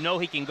 you know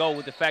he can go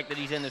with the fact that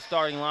he's in the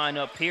starting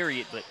lineup,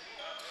 period, but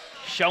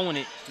showing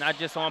it, not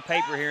just on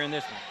paper here in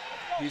this one.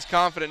 He's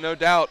confident, no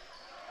doubt.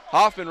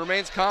 Hoffman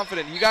remains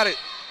confident. You got it.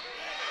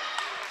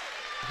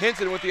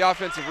 Hinton with the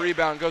offensive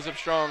rebound, goes up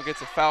strong,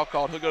 gets a foul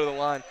called. He'll go to the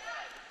line.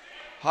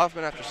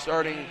 Hoffman, after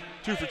starting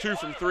 2 for 2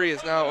 from 3,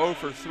 is now 0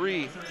 for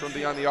 3 from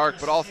beyond the arc,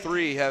 but all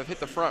 3 have hit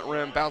the front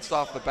rim, bounced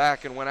off the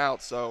back, and went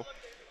out. So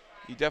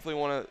you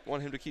definitely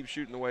want him to keep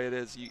shooting the way it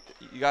is. You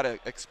got to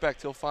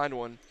expect he'll find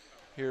one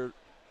here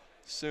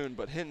soon.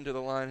 But Hinton to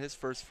the line, his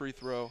first free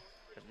throw.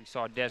 We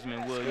saw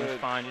Desmond Williams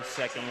find his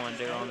second one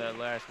there on that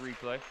last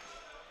replay.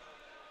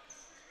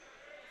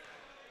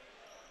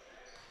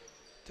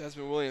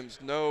 Desmond Williams,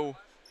 no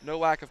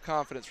lack of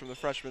confidence from the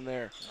freshman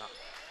there. No.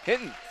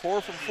 Hinton,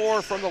 4 from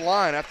 4 from the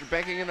line after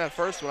banking in that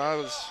first one. I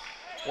was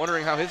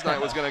wondering how his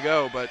night was going to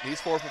go, but he's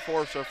 4 for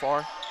 4 so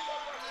far.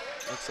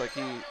 Looks like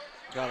he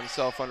got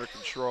himself under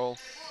control.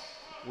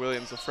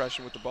 Williams, the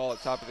freshman, with the ball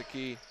at top of the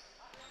key.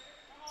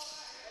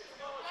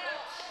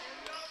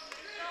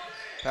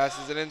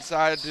 Passes it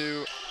inside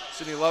to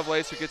Sydney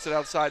Lovelace, who gets it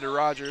outside to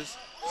Rogers.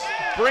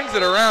 Brings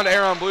it around to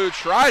Aaron Blue,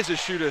 tries to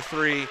shoot a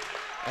three,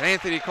 and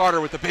Anthony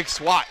Carter with the big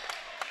swat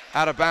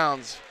out of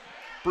bounds.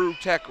 Brew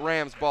Tech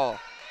Rams ball.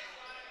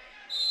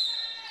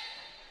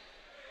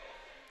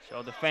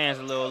 Show the fans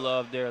a little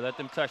love there. Let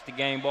them touch the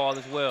game ball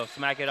as well.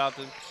 Smack it out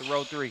to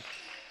row 3.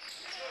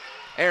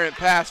 Errant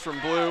pass from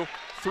Blue,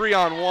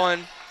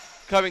 3-on-1.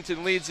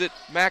 Covington leads it.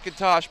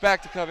 McIntosh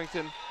back to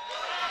Covington.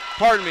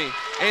 Pardon me,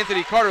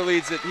 Anthony Carter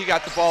leads it. He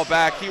got the ball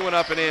back. He went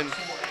up and in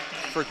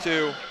for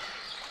 2.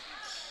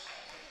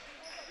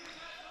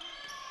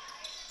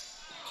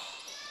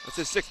 That's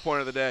his 6th point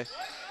of the day.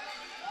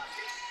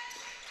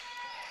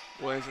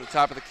 Williams at the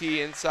top of the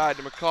key, inside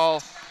to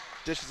McCall.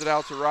 Dishes it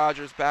out to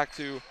Rogers, back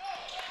to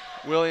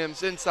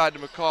Williams, inside to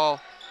McCall.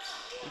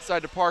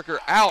 Inside to Parker,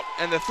 out,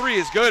 and the 3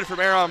 is good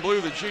from Aaron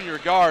Blue, the junior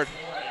guard.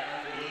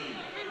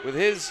 With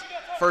his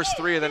first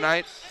 3 of the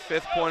night,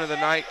 5th point of the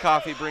night,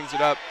 Coffey brings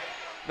it up.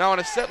 Now on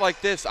a set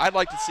like this, I'd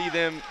like to see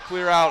them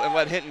clear out and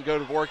let Hinton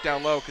go to work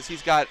down low, because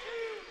he's got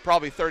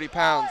probably 30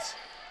 pounds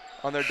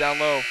on their down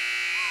low.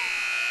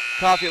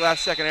 Coffey,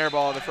 last second air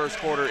ball in the first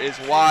quarter, is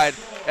wide.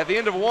 At the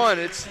end of 1,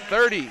 it's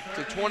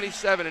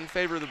 30-27 in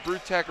favor of the Brew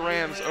Tech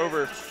Rams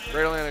over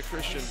Great Atlanta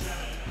Christian.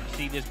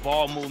 See this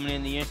ball movement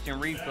in the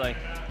instant replay.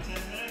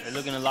 They're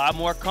looking a lot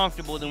more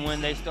comfortable than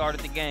when they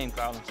started the game,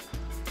 Collins.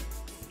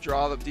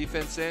 Draw the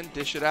defense in,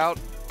 dish it out.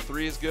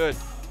 3 is good.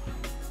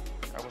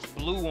 That was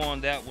Blue on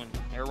that one.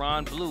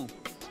 Aaron Blue.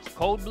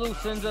 Cold Blue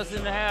sends us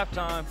into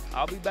halftime.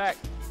 I'll be back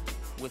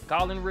with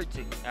Colin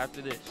Ritchie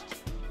after this.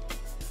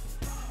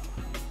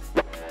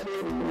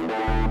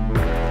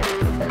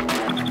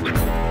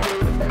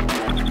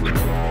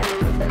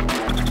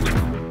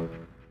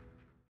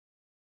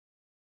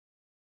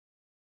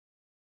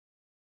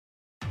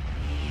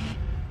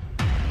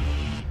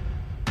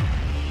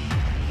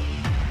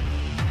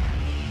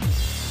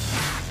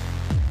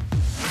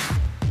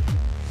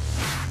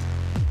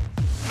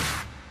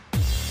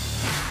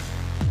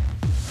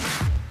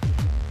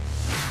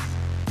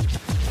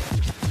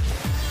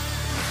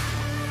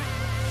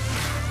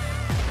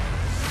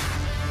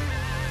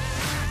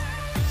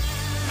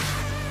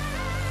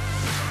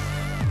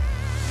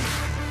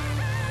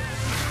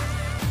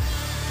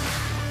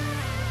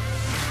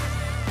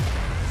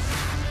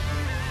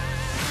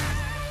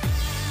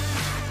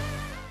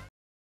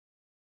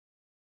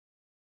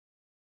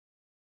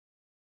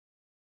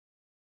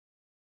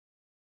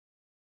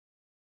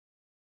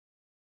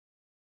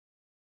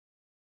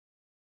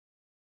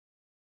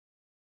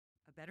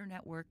 A better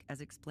network as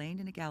explained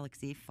in a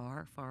galaxy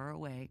far, far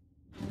away.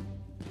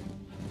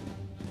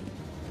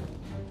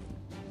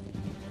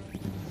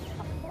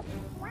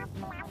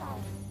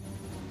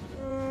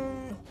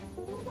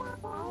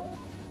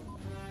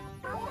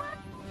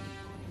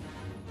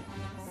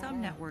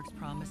 Some networks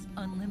promise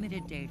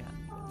unlimited data.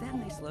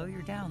 Then they slow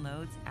your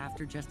downloads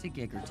after just a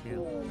gig or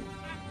 2.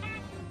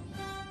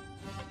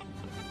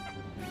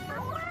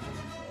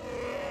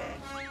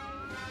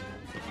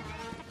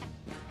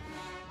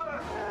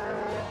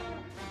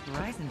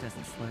 Verizon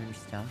doesn't slow your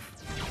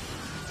stuff.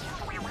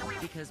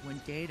 Because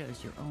when data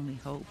is your only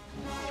hope,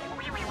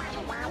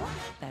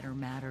 better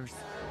matters.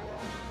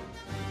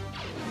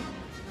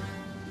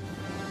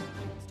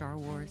 Star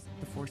Wars: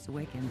 The Force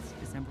Awakens,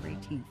 December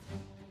 18th.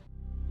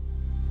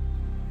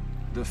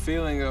 The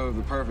feeling of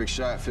the perfect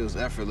shot feels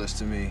effortless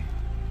to me.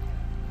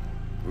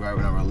 Right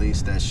when I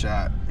release that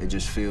shot, it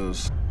just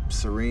feels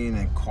serene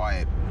and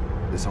quiet.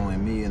 It's only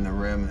me and the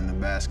rim and the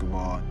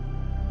basketball.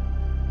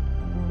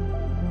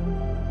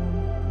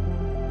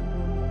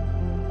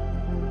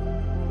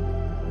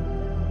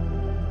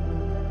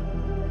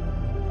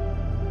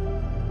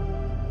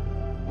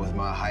 With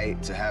my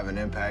height, to have an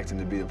impact and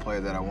to be the player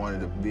that I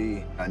wanted to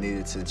be, I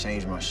needed to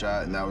change my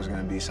shot, and that was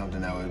going to be something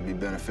that would be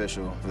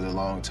beneficial for the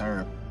long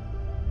term.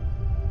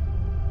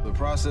 The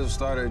process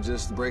started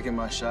just breaking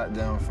my shot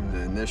down from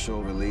the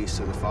initial release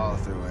to the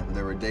follow-through. And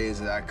there were days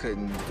that I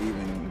couldn't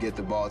even get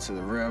the ball to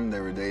the rim.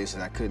 There were days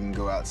that I couldn't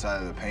go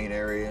outside of the paint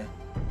area.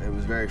 It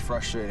was very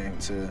frustrating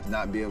to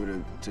not be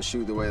able to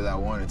shoot the way that I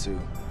wanted to.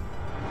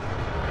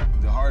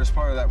 The hardest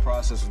part of that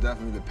process was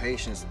definitely the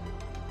patience.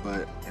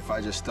 But if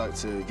I just stuck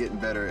to getting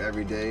better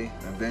every day,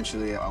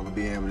 eventually I would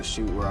be able to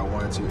shoot where I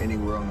wanted to,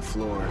 anywhere on the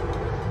floor.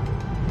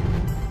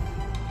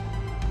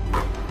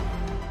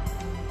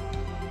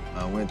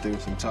 I went through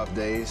some tough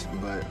days,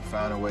 but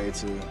found a way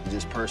to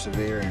just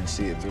persevere and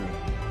see it through.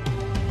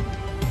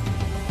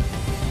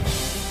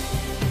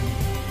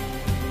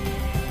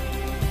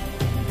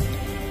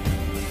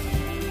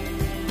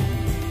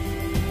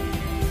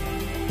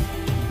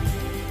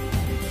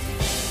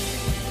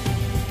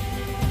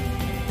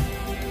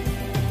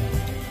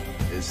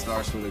 It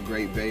starts with a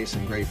great base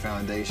and great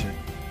foundation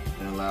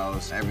and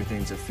allows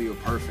everything to feel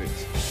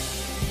perfect.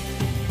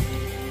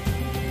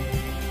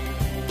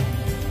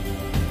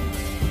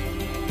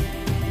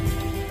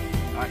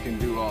 I can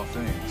do all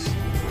things.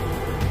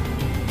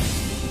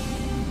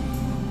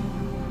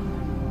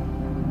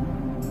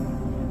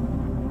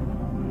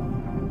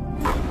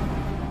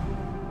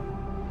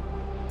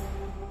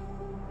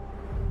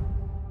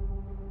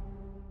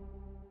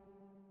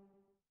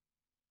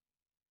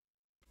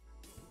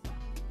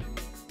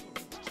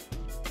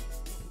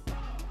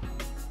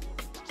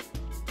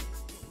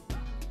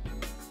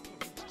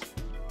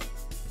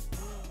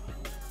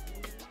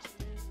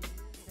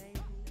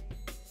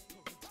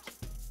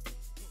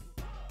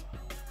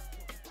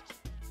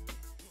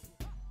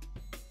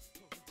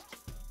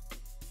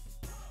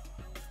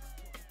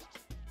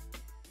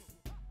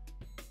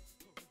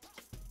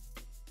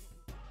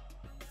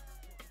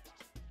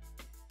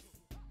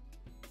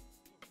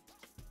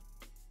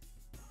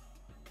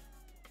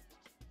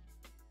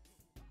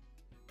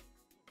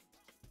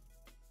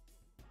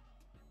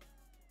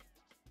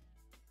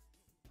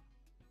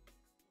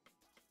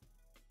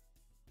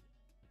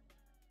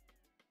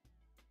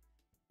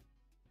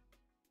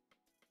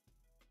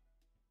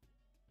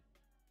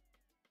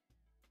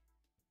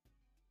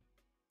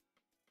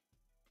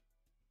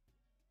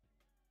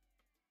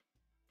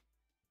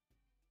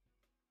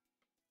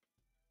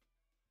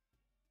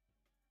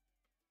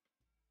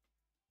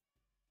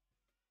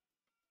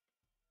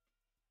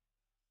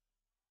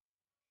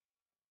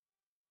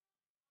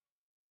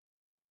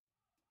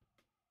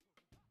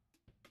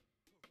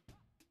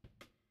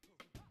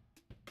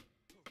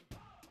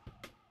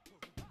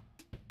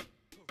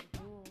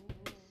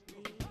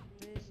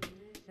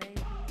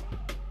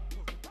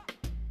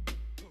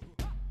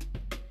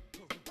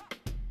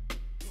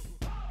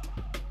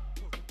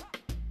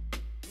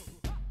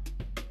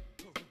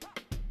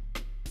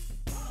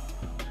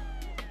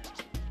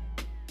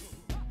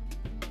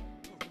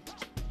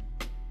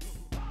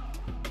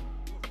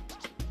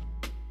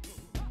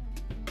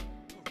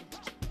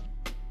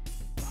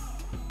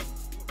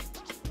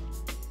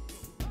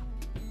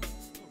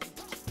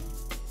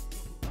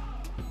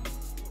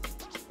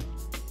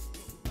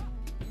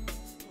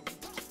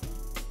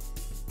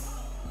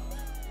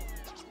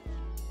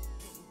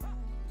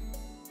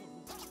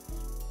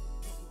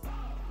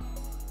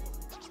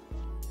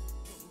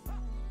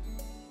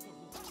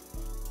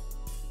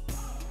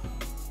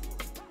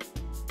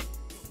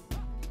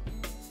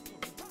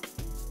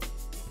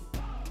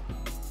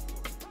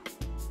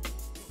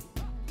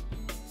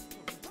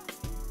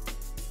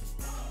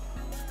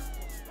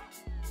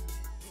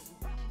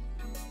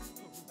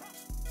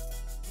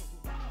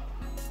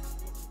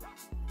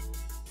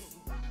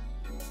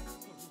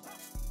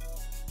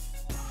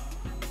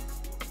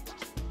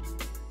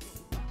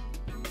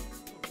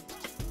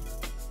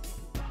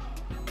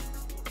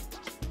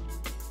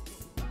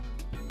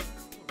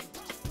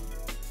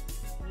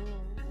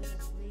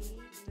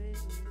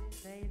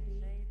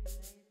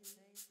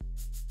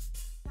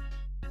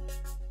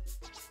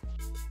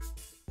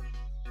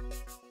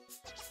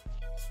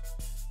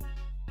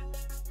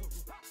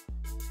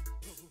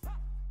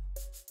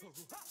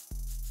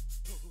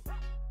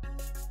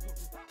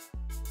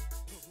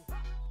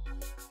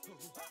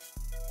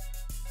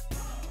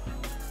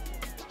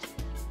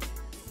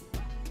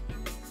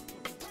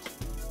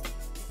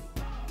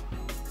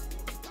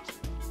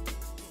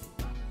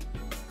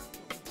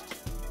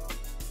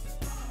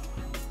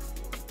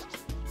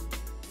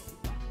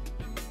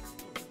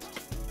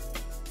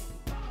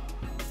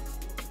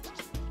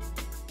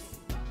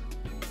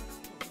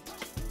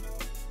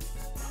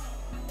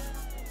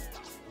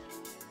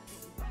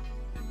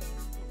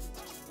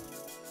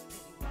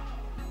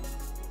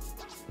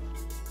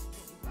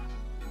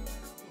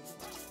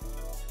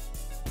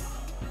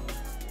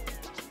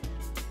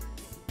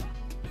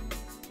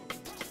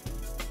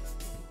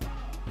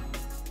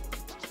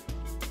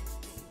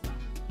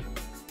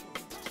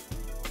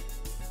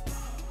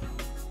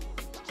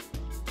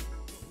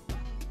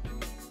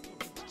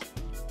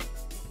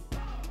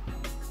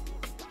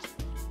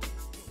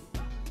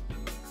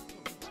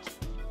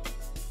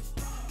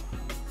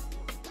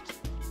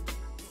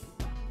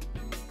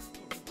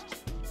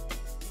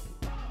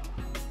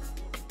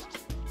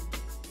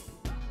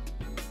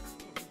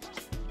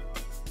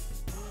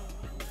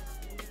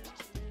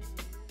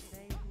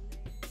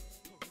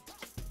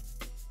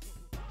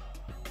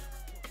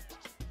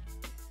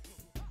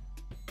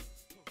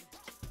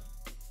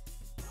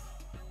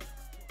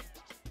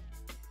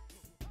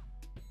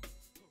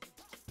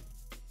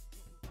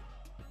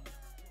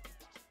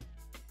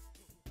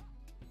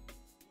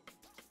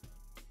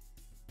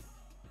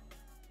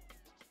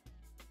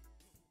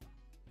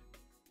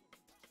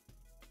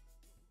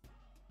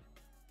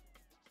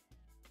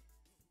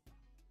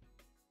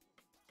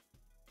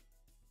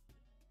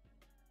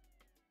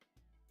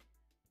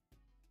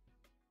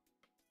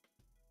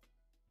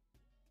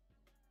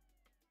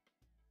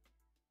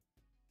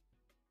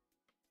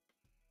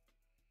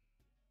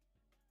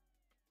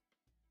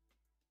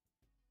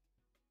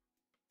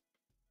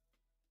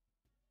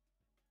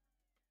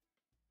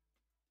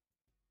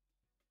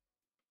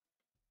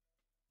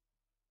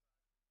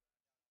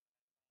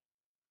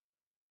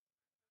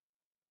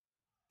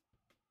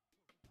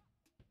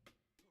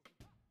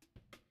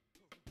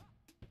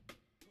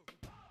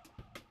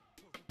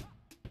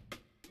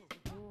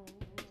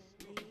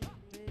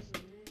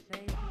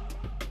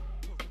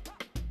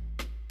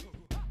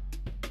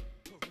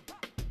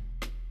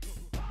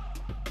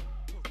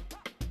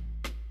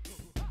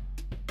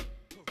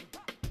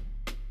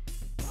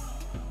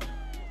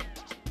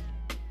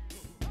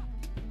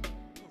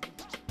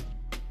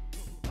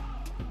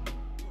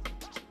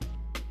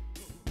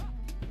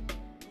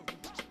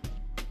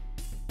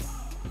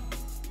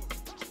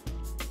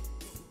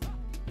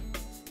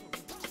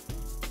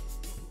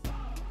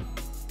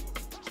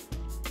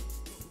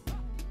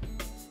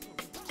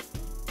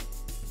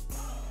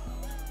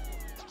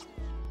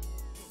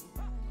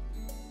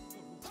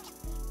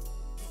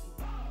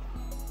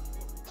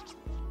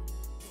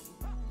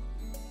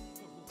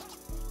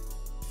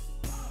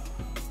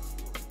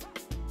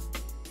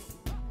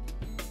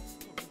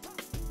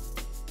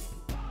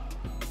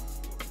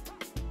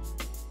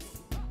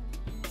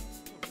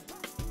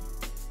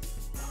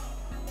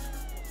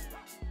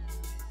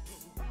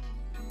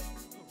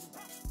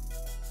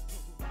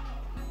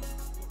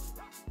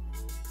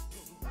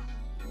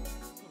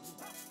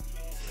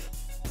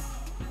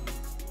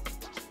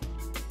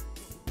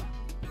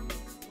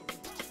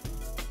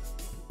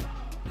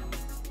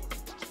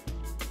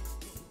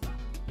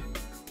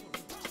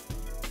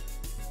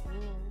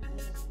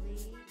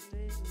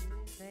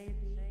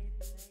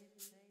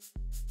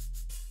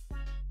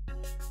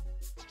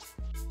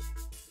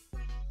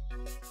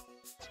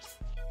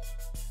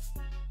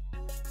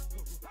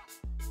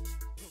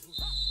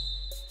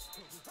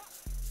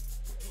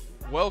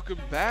 Welcome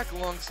back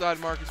alongside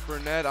Marcus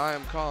Burnett. I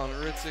am Colin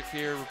Ritzik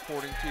here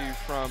reporting to you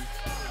from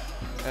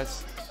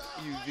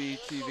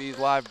SUVtv's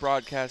live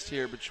broadcast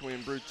here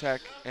between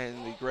Brewtech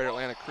and the Greater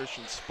Atlanta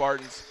Christian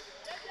Spartans.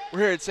 We're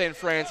here at St.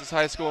 Francis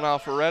High School in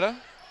Alpharetta.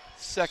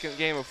 Second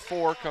game of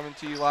 4 coming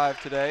to you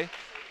live today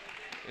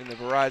in the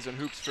Verizon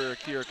Hoops for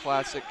Akira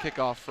Classic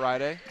kickoff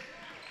Friday.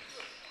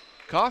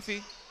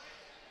 Coffee,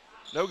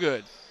 no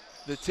good.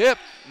 The tip,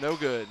 no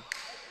good.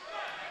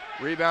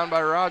 Rebound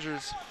by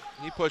Rogers.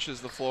 He pushes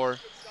the floor.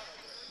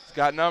 He's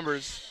got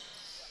numbers.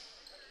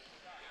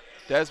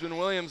 Desmond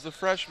Williams, the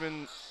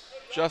freshman,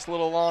 just a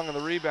little long on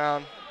the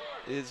rebound.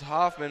 Is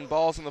Hoffman.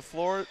 Ball's on the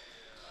floor.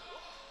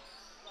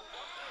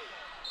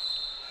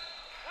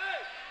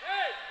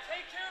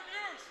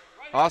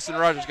 Austin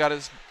Rogers got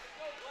his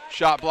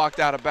shot blocked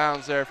out of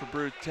bounds there for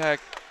Brewtech.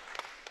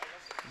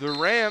 The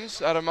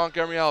Rams out of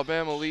Montgomery,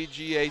 Alabama lead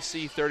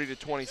GAC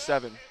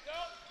 30-27.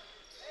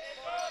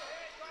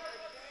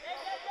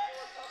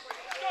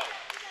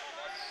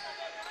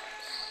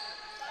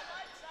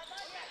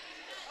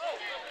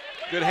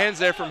 Good hands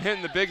there from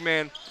Hinton, the big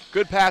man.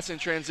 Good pass in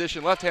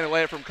transition. Left-handed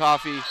layup from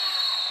Coffee.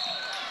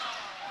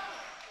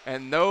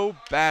 And no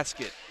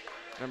basket.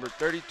 Number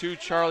 32,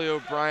 Charlie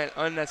O'Brien,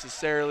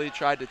 unnecessarily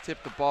tried to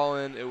tip the ball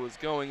in. It was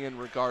going in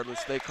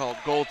regardless. They called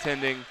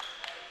goaltending.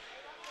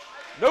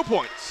 No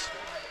points.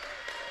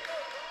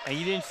 And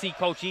you didn't see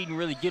Coach Eden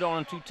really get on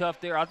him too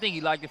tough there. I think he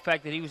liked the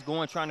fact that he was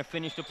trying to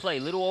finish the play.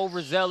 A little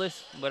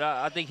overzealous, but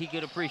I think he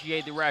could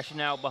appreciate the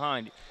rationale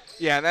behind it.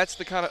 Yeah, and that's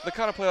the kind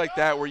of play like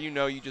that where you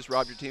know you just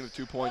robbed your team of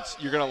 2 points.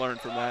 You're going to learn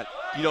from that.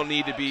 You don't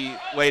need to be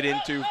laid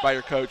into by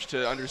your coach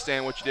to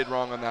understand what you did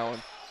wrong on that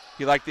one.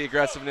 He liked the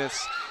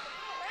aggressiveness.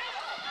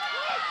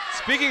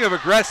 Speaking of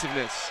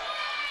aggressiveness,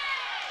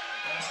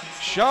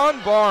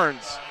 Sean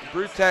Barnes,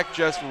 Brewtech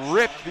just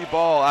ripped the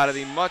ball out of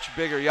the much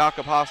bigger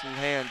Jakob Hoffman's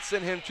hand,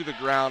 sent him to the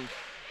ground,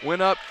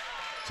 went up,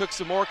 took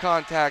some more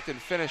contact,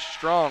 and finished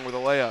strong with a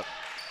layup.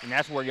 And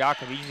that's where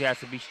Jakob, he just has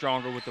to be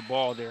stronger with the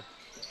ball there.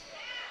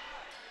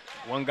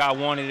 One guy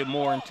wanted it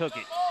more and took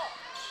it.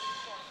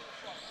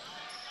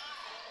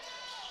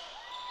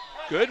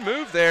 Good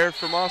move there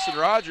from Austin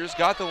Rogers.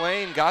 Got the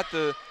lane, got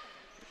the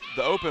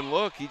open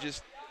look. He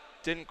just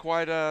didn't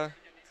quite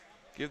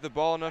give the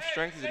ball enough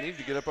strength as it needed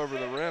to get up over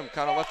the rim.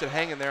 Kind of left it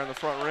hanging there on the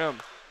front rim.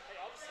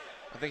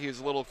 I think he was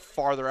a little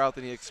farther out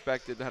than he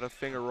expected. Had a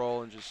finger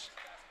roll and just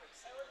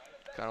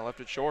kind of left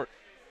it short.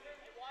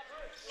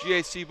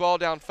 GAC ball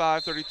down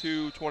 5,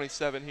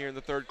 32-27 here in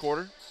the third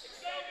quarter.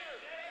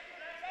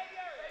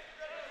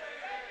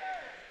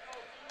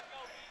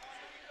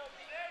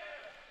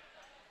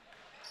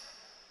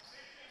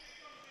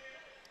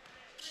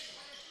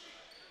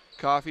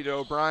 Coffee to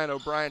O'Brien.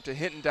 O'Brien to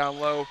Hinton down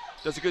low.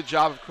 Does a good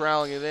job of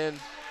corralling it in.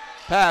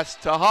 Pass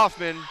to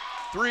Hoffman.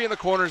 3 in the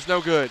corners,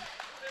 no good.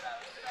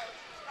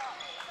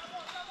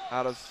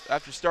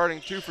 After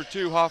starting 2 for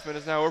 2, Hoffman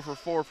is now 0 for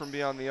 4 from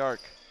beyond the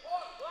arc.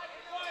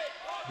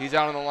 He's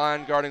out on the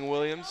line guarding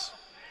Williams.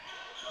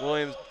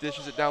 Williams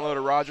dishes it down low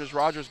to Rogers.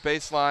 Rogers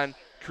baseline,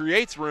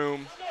 creates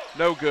room,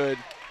 no good.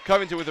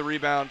 Covington with the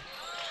rebound.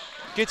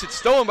 Gets it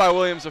stolen by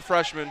Williams, a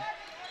freshman.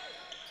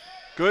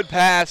 Good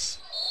pass.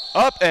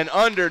 Up and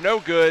under,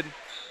 no good.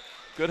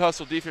 Good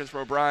hustle defense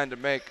from O'Brien to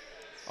make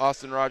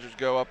Austin Rogers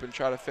go up and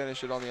try to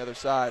finish it on the other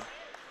side.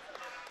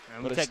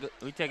 And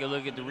we take a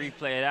look at the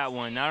replay of that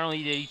one. Not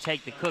only did he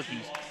take the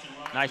cookies,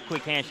 nice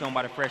quick hand shown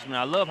by the freshman.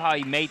 I love how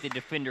he made the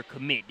defender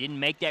commit. Didn't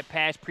make that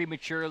pass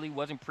prematurely,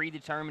 wasn't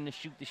predetermined to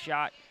shoot the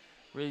shot.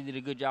 Really did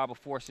a good job of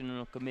forcing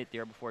him to commit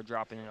there before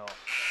dropping it off.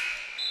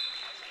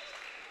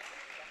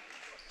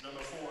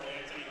 Number 4,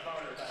 Anthony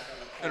Carter back on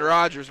the court. And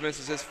Rogers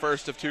misses his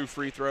first of 2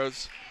 free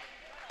throws.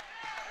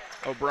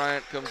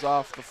 O'Brien comes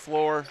off the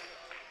floor.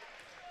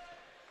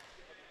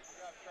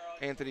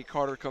 Anthony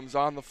Carter comes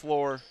on the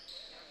floor.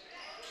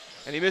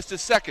 And he missed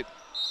his second.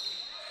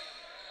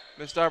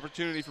 Missed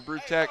opportunity for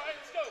Brewtech.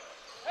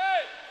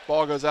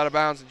 Ball goes out of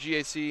bounds and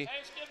GAC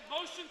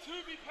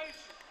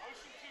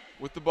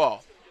with the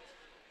ball.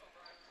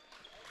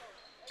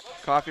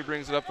 Coffee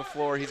brings it up the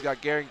floor. He's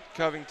got Gary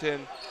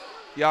Covington,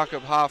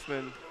 Jakob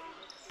Hoffman,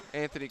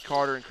 Anthony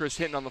Carter, and Chris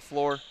Hinton on the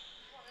floor.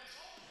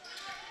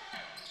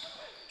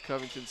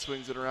 Covington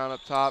swings it around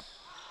up top.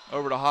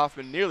 Over to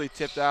Hoffman, nearly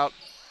tipped out.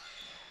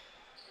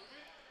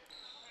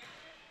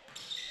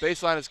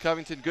 Baseline is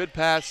Covington, good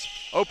pass,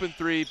 open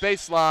 3,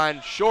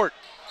 baseline, short.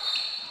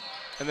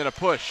 And then a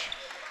push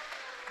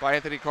by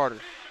Anthony Carter.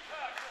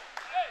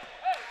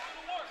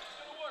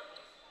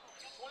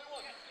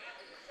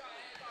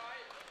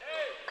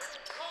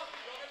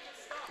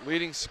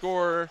 Leading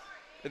scorer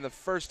in the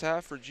first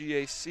half for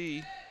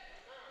GAC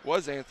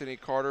was Anthony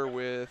Carter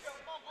with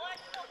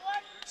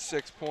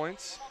 6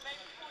 points.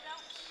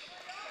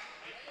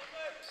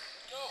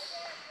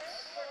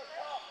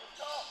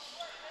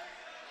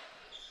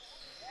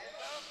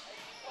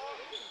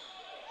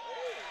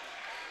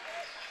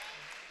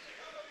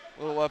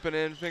 Little up and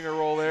in finger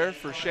roll there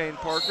for Shane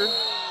Parker.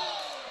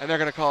 And they're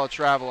going to call a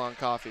travel on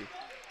Coffee.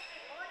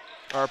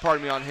 Or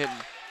pardon me, on Hinton.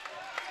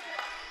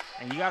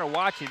 And you got to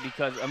watch it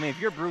because, I mean, if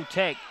you're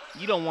Brewtech,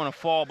 you don't want to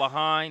fall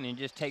behind and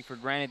just take for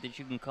granted that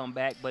you can come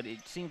back, but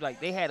it seems like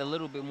they had a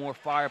little bit more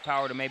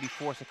firepower to maybe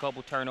force a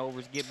couple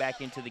turnovers, get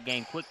back into the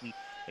game quickly.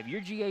 If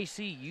you're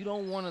GAC, you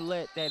don't want to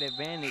let that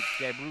advantage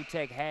that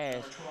Brewtech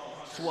has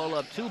swell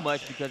up too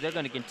much, because they're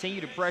going to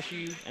continue to pressure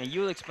you, and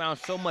you'll expound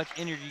so much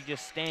energy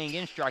just staying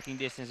in striking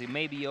distance. It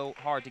may be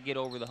hard to get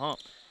over the hump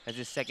as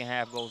this second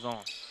half goes on.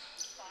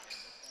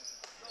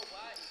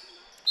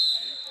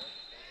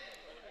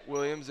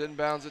 Williams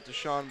inbounds it to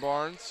Sean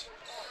Barnes.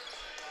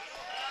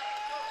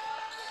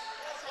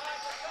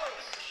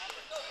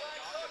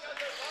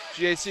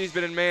 GAC's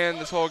been in man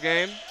this whole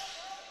game,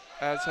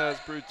 as has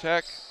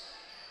Brewtech.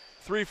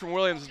 3 from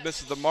Williams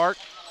misses the mark,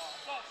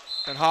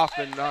 and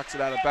Hoffman knocks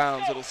it out of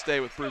bounds. It'll stay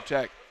with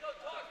Brewtech.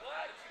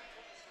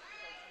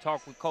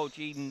 Talked with Coach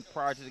Eden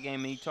prior to the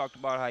game, and he talked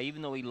about how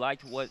even though he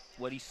liked what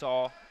he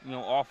saw,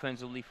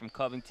 offensively from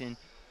Covington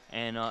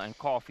and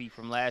Coffee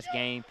from last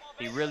game,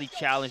 he really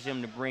challenged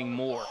them to bring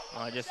more,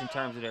 just in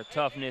terms of their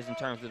toughness, in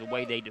terms of the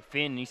way they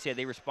defend. And he said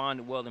they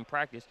responded well in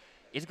practice.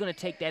 It's going to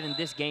take that in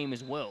this game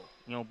as well.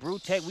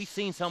 Brewtech, we've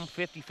seen some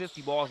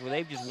 50-50 balls where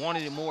they've just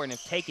wanted it more and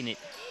have taken it.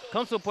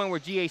 Comes to a point where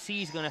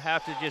GAC is going to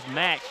have to just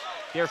match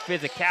their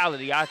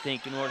physicality, I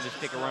think, in order to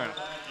stick around.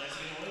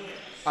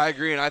 I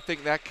agree, and I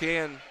think that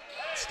can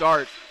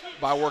start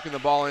by working the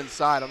ball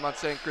inside. I'm not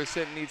saying Chris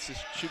Hinton needs to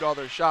shoot all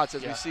their shots,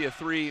 as we see a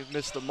 3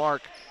 miss the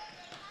mark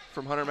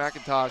from Hunter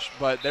McIntosh,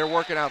 but they're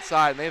working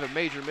outside, and they have a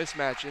major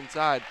mismatch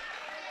inside.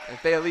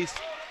 If they at least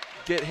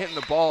get hitting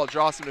the ball,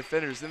 draw some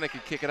defenders, then they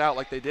could kick it out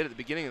like they did at the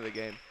beginning of the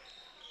game.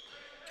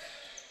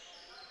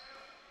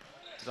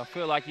 I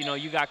feel like,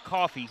 you got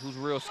Coffee, who's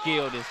real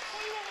skilled.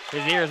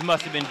 His ears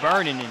must have been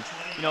burning, and,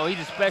 he's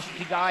a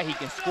specialty guy. He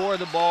can score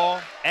the ball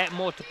at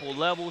multiple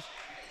levels.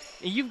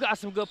 And you've got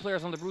some good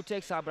players on the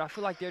Brewtech side, but I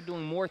feel like they're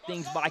doing more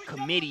things by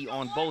committee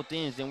on both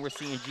ends than we're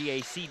seeing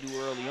GAC do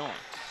early on.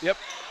 Yep.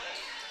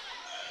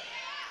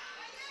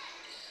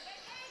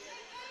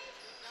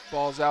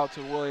 Ball's out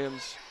to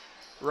Williams.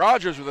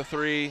 Rogers with a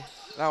 3.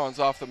 That one's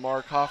off the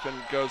mark. Hoffman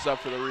goes up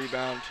for the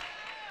rebound.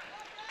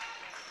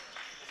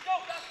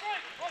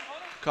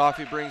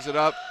 Coffee brings it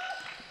up.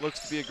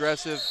 Looks to be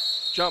aggressive.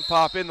 Jump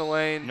pop in the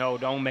lane. No,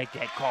 don't make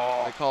that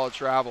call. They call it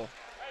travel.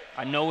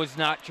 I know it's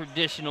not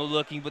traditional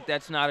looking, but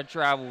that's not a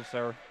travel,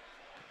 sir.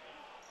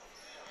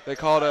 They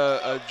called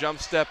a jump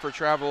step for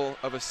travel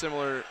of a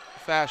similar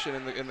fashion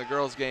in the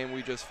girls' game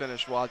we just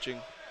finished watching,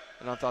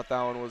 and I thought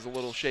that one was a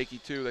little shaky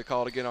too. They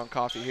called again on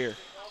Coffee here.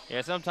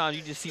 Yeah, sometimes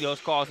you just see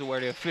those calls where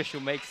the official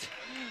makes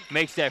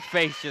that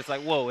face just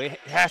like, whoa, it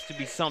has to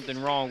be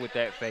something wrong with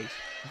that face.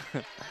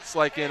 It's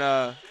like in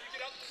I'm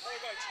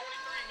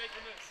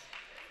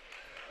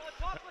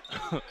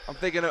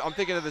thinking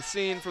of the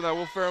scene from that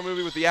Will Ferrell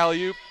movie with the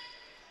alley-oop.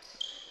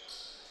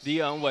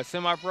 The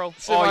semi-pro?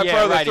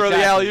 Semi-pro, they throw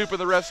the alley-oop and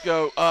the refs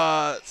go,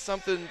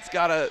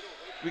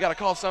 we gotta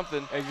call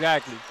something.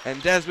 Exactly.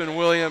 And Desmond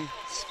Williams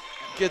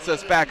gets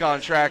us back on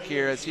track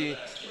here as he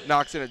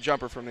knocks in a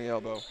jumper from the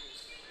elbow.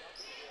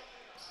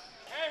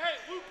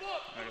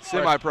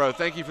 Semi-pro,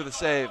 thank you for the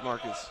save,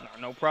 Marcus.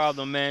 No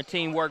problem, man.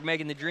 Teamwork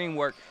making the dream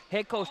work.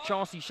 Head coach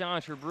Chauncey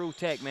Shines for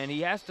Brewtech, man.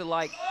 He has to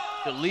like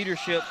the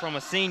leadership from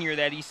a senior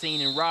that he's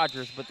seen in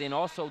Rogers, but then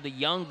also the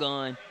young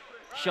gun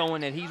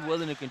showing that he's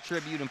willing to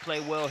contribute and play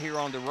well here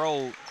on the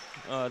road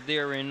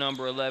there in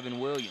number 11,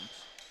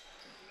 Williams.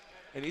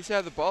 And he's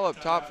had the ball up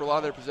top for a lot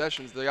of their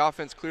possessions. The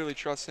offense clearly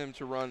trusts him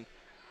to run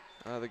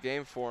the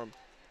game for him.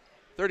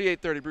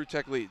 38-30,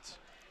 Brewtech leads.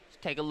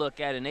 Let's take a look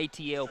at an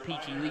ATL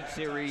Peach Elite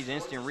Series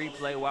instant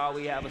replay while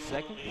we have a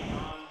second.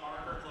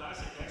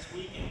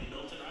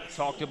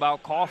 Talked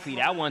about Coffee.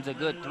 That one's a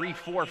good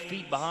 3-4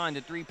 feet behind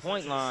the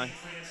three-point line.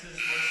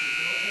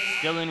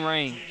 Still in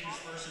range.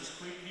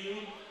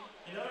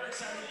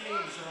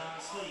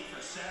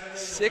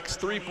 6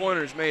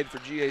 3-pointers made for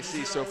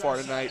GAC so far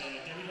tonight.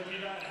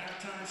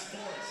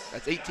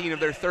 That's 18 of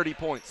their 30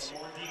 points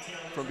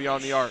from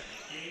beyond the arc.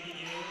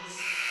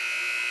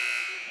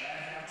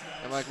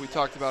 And like we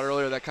talked about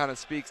earlier, that kind of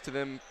speaks to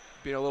them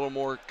being a little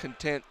more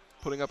content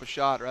putting up a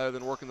shot rather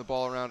than working the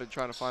ball around and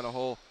trying to find a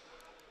hole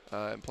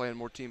and playing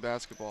more team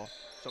basketball.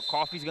 So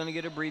Coffee's going to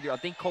get a breather. I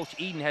think Coach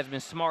Eden has been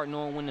smart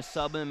knowing when to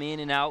sub him in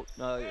and out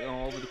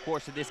over the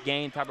course of this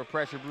game. Type of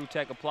pressure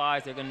Brewtech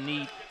applies, they're going to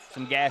need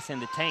some gas in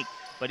the tank.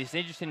 But it's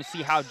interesting to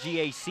see how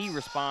GAC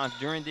responds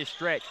during this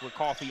stretch with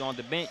Coffee on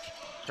the bench,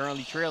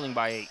 currently trailing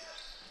by 8.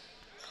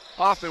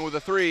 Hoffman with a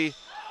 3,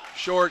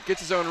 short,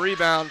 gets his own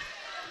rebound.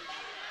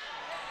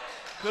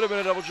 Could have been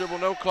a double dribble,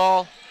 no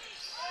call.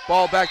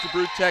 Ball back to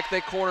Brewtech,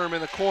 they corner him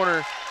in the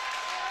corner.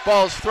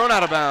 Ball's thrown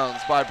out of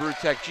bounds by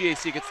Brewtech.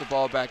 GAC gets the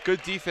ball back.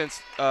 Good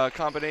defense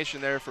combination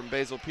there from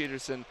Basil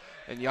Peterson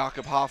and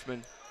Jakob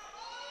Hoffman.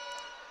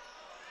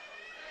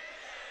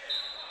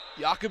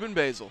 Jakob and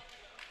Basil.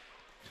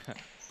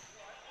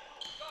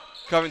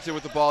 Covington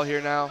with the ball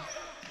here now.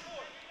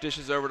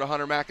 Dishes over to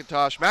Hunter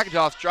McIntosh.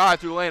 McIntosh drive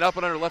through the lane, up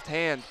and under left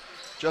hand,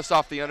 just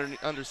off the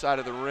underside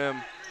of the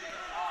rim.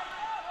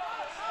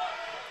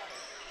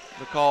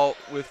 The call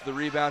with the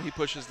rebound, he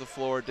pushes the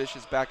floor,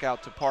 dishes back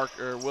out to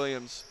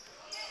Williams.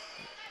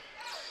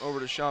 Over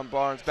to Sean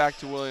Barnes, back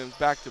to Williams,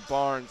 back to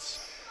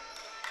Barnes.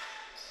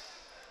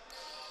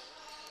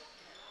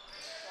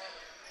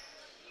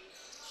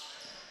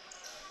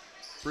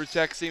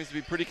 Brewtech seems to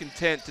be pretty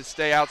content to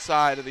stay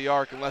outside of the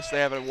arc unless they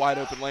have a wide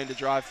open lane to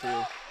drive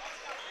through.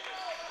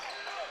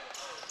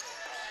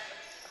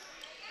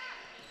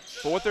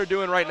 But what they're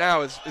doing right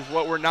now is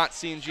what we're not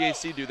seeing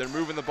GAC do. They're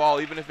moving the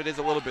ball, even if it is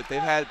a little bit. They've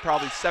had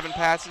probably 7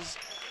 passes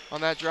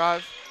on that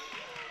drive.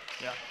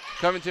 Yeah.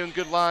 Covington,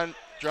 good line,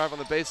 drive on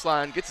the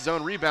baseline, gets his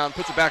own rebound,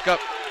 puts it back up.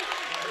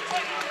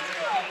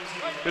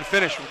 Good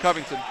finish from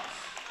Covington.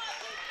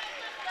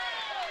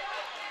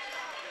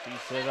 He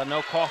says, I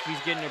know Coffey's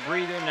getting a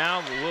breather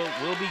now, but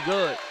we'll be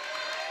good.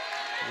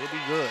 We'll be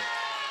good.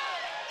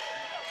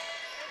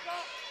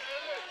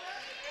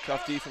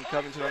 Tough D from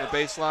Covington on the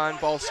baseline.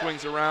 Ball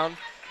swings around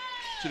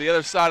to the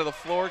other side of the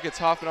floor, gets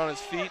Hoffman on his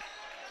feet.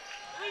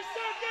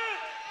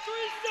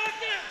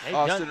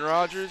 Austin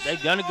Rogers.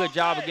 They've done a good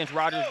job against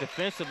Rogers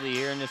defensively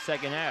here in the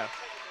second half.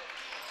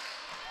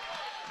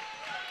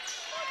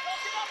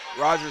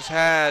 Rogers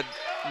had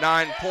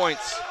 9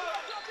 points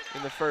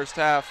in the first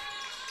half.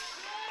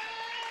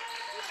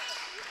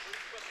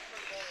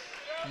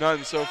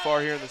 None so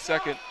far here in the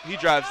second. He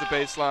drives the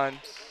baseline,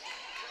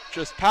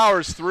 just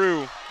powers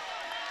through,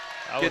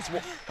 gets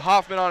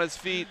Hoffman on his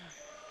feet,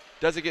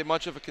 doesn't get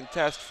much of a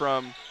contest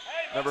from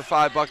number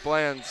 5, Buck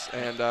Blands.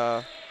 And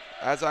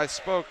as I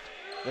spoke,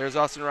 there's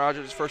Austin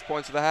Rogers' first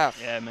points of the half.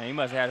 Yeah, man, he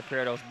must have had a pair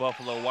of those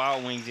Buffalo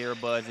Wild Wings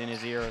earbuds in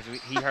his ears.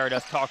 He heard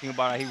us talking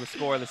about how he was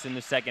scoreless in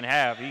the second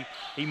half.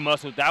 He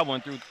muscled that one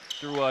through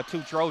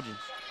 2 Trojans,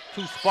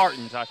 2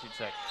 Spartans, I should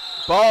say.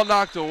 Ball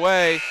knocked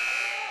away.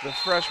 The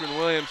freshman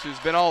Williams, who's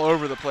been all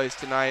over the place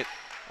tonight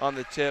on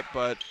the tip,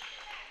 but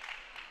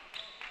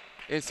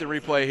instant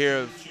replay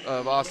here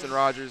of Austin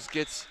Rogers.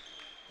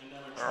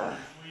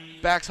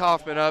 Backs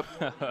Hoffman up,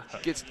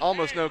 gets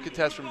almost no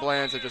contest from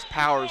Blands and just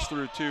powers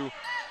through 2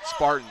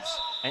 Spartans.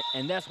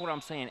 And that's what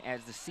I'm saying.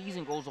 As the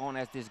season goes on,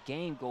 as this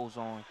game goes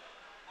on,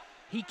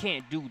 he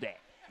can't do that.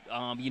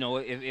 You know,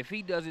 if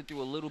he does it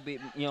through a little bit,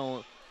 you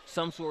know,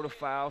 some sort of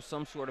foul,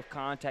 some sort of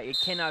contact, it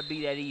cannot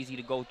be that easy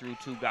to go through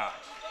 2 guys.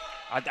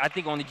 I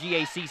think on the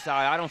GAC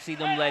side, I don't see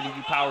them letting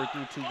you power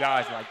through 2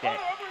 guys like that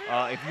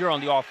if you're on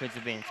the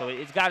offensive end. So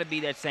it's got to be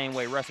that same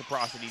way,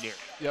 reciprocity there.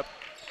 Yep.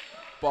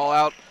 Ball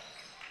out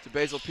to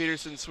Basil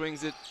Peterson,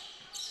 swings it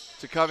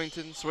to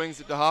Covington, swings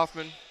it to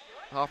Hoffman.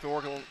 Hoffman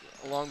working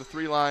along the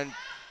 3-line,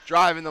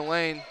 drive in the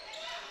lane,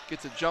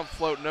 gets a jump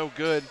float, no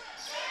good.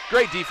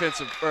 Great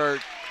offensive play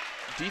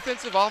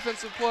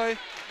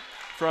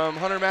from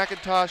Hunter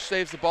McIntosh,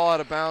 saves the ball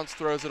out of bounds,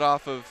 throws it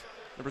off of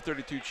number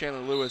 32,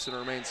 Chandler Lewis, and it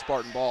remains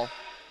Spartan ball.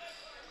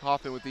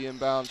 Hoffman with the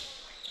inbound.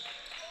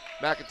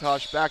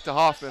 McIntosh back to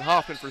Hoffman.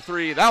 Hoffman for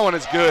 3. That one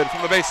is good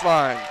from the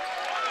baseline.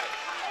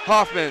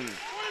 Hoffman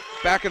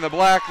back in the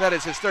black. That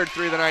is his 3rd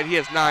 3 of the night. He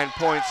has 9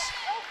 points.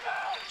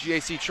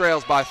 GAC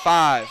trails by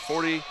 5,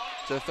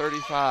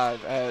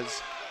 40-35,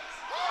 as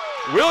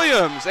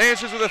Williams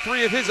answers with a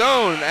 3 of his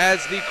own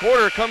as the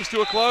quarter comes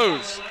to a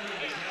close.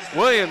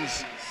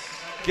 Williams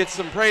gets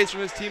some praise from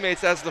his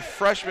teammates as the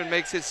freshman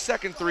makes his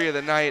 2nd 3 of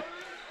the night.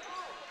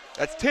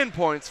 That's 10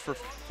 points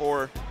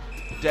for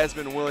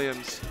Desmond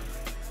Williams,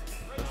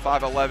 the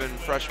 5'11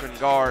 freshman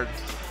guard.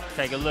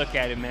 Take a look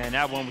at it, man.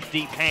 That one was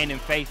deep hand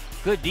and face.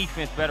 Good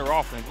defense, better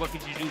offense. What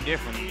could you do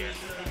differently here?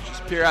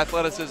 Just pure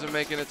athleticism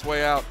making its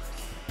way out.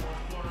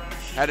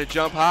 Had to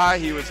jump high.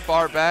 He was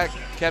far back,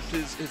 kept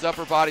his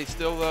upper body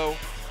still, though,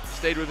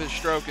 stayed with his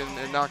stroke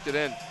and knocked it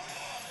in.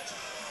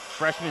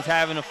 Freshman's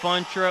having a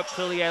fun trip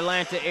to the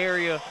Atlanta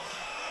area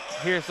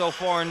here so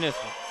far in this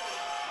one.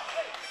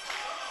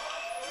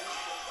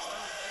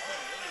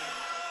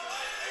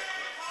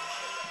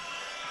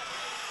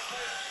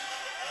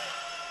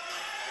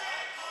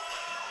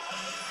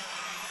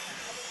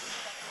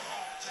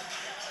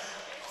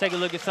 Take a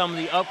look at some of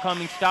the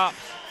upcoming stops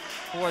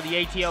for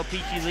the ATL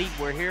Peach Elite.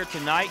 We're here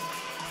tonight.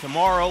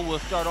 Tomorrow we'll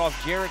start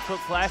off Jared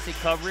Cook Classic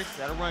coverage.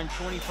 That'll run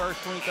 21st,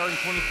 23rd, and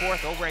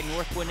 24th over at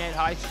North Gwinnett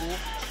High School.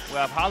 We'll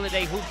have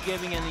Holiday Hoops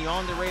Giving and the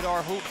On the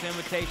Radar Hoops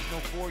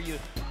Invitational for you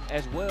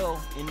as well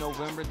in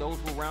November.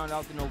 Those will round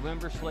out the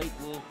November slate.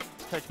 We'll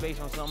touch base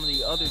on some of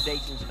the other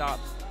dates and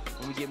stops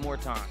when we get more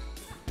time.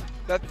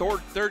 That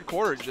third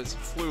quarter just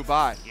flew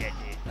by. Yeah, it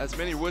did. As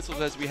many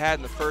whistles as we had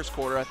in the first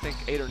quarter, I think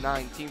 8 or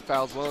 9 team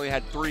fouls. We only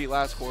had 3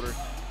 last quarter.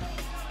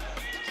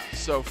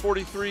 So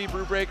 43,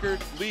 Brewbaker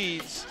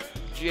leads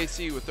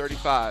GAC with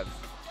 35.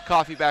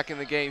 Coffee back in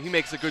the game. He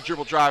makes a good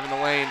dribble drive in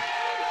the lane.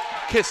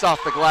 Kiss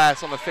off the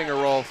glass on the finger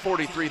roll,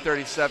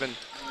 43-37.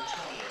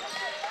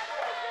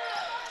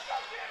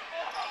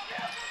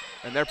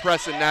 And they're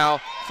pressing now,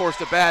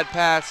 forced a bad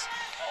pass.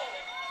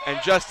 And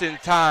just in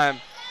time,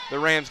 the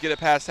Rams get it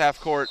past half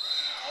court.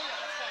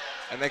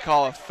 And they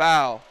call a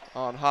foul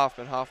on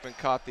Hoffman. Hoffman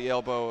caught the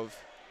elbow of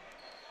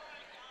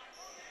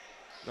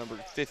number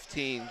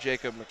 15,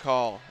 Jacob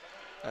McCall,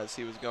 as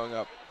he was going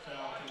up.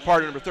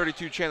 Partner number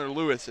 32, Chandler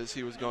Lewis, as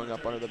he was going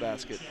up under the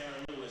basket.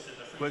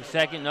 Quick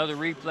second, another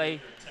replay.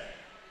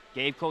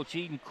 Gave Coach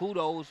Eaton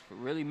kudos for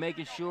really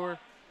making sure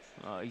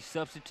He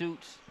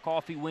substitutes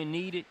Coffee when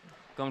needed,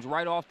 comes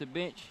right off the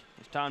bench.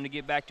 It's time to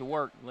get back to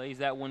work. Lays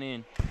that one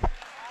in.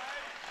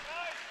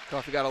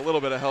 Coffee got a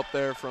little bit of help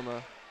there from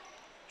a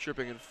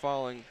tripping and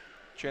falling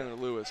Chandler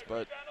Lewis,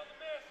 but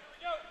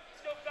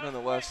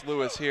nonetheless,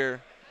 Lewis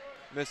here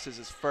misses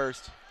his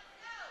first,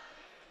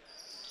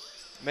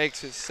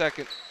 makes his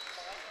second,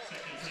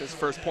 his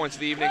first points of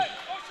the evening.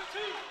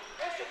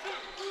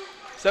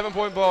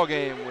 7-point ball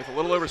game with a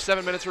little over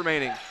 7 minutes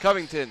remaining.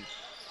 Covington,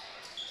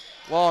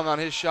 long on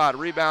his shot,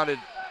 rebounded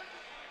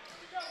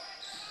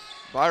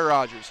by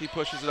Rogers. He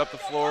pushes it up the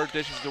floor,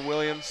 dishes to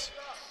Williams.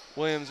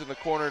 Williams in the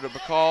corner to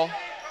McCall.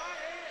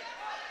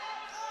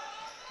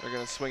 They're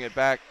going to swing it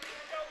back.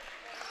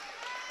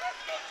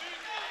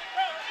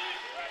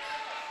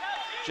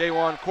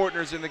 Jaywan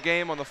Kortner's in the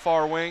game on the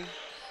far wing.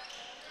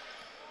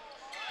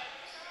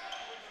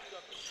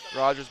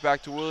 Rogers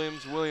back to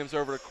Williams. Williams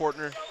over to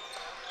Kortner.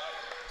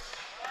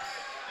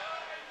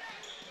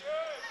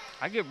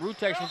 I give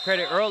Brewtech some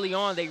credit. Early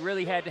on, they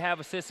really had to have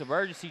a sense of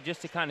urgency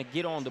just to kind of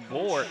get on the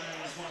board.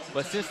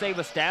 But since they've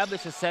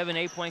established a 7,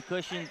 8-point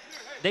cushion,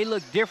 they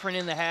look different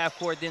in the half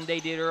court than they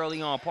did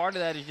early on. Part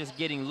of that is just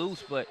getting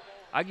loose, but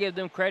I give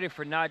them credit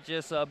for not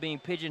just being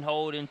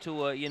pigeonholed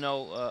into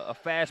a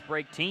fast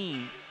break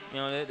team.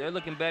 They're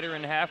looking better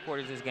in the half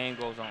court as this game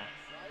goes on.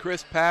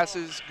 Crisp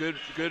passes,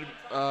 good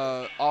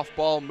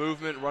off-ball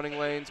movement, running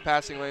lanes,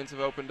 passing lanes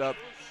have opened up.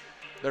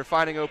 They're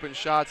finding open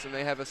shots, and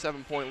they have a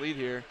 7-point lead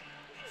here,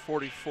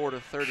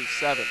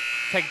 44-37.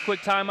 Take a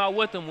quick timeout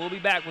with them. We'll be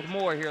back with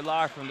more here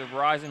live from the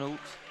Verizon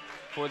Hoops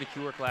for the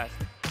Cure Classic.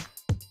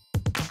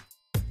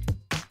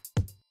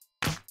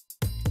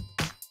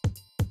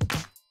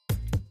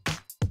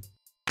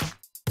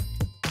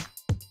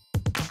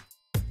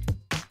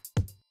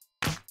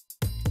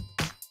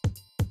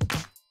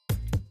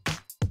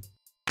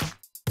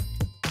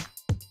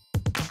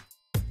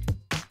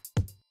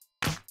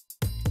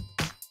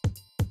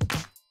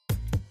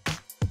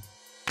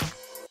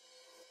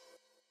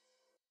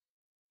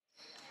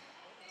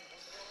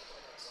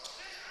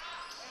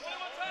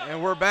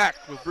 And we're back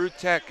with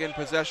Brewtech in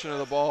possession of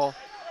the ball.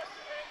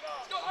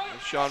 And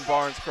Sean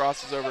Barnes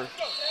crosses over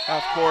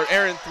half court.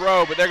 Aaron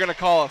throw, but they're going to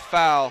call a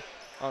foul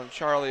on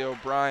Charlie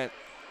O'Brien.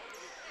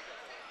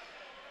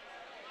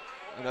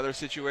 Another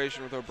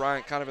situation with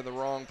O'Brien kind of in the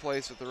wrong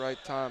place at the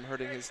right time,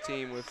 hurting his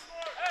team with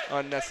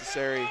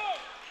unnecessary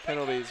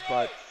penalties,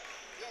 but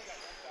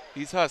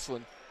he's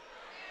hustling.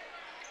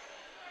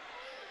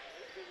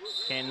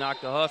 Can't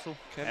knock the hustle.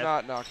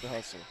 Cannot knock the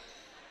hustle.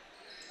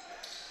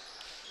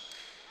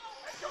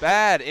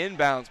 Bad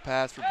inbounds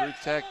pass for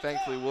Brewtech.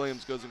 Thankfully,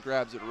 Williams goes and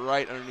grabs it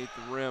right underneath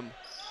the rim,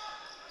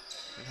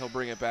 and he'll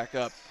bring it back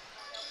up.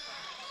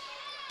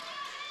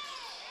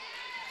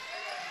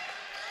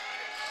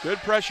 Good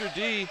pressure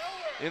D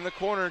in the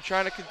corner,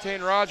 trying to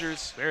contain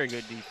Rogers. Very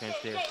good defense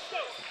there.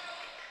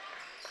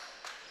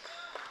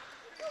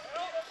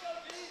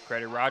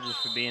 Credit Rogers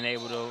for being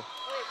able to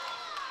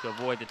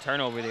avoid the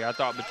turnover there. I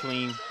thought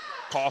between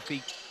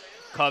Coffee,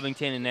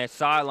 Covington, and that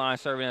sideline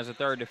serving as a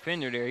third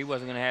defender there, he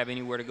wasn't going to have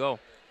anywhere to go.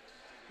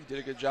 He did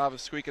a good job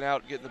of squeaking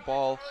out, getting the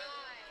ball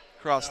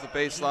across the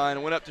baseline,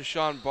 and went up to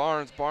Sean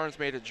Barnes. Barnes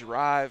made a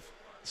drive,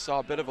 saw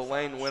a bit of a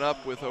lane, went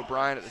up with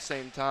O'Brien at the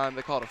same time.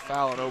 They called a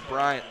foul on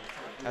O'Brien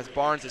as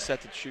Barnes is set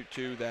to shoot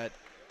two that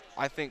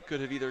I think could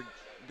have either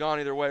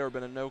gone either way or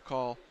been a no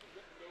call.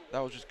 That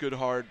was just good,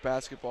 hard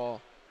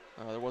basketball.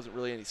 There wasn't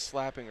really any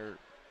slapping or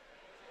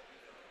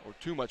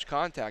too much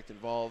contact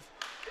involved.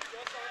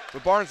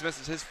 But Barnes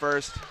misses his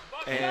first,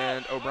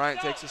 and O'Brien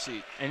takes a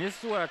seat. And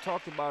this is what I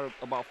talked about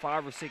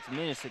 5 or 6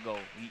 minutes ago.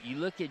 You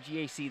look at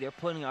GAC, they're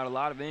putting out a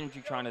lot of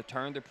energy trying to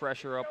turn the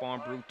pressure up on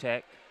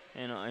Brewtech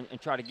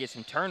and try to get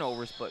some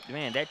turnovers. But,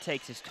 man, that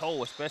takes its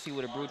toll, especially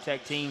with a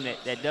Brewtech team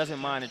that doesn't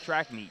mind a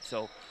track meet.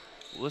 So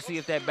we'll see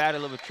if that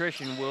battle of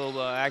attrition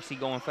will actually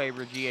go in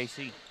favor of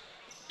GAC.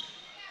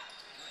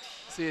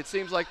 See, it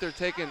seems like they're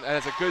taking,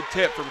 as a good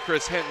tip from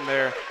Chris Hinton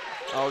there,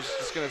 I was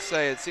just going to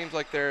say, it seems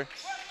like they're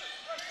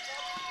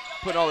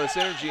putting all this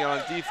energy on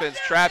defense,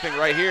 trapping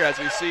right here as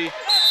we see,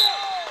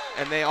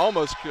 and they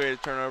almost created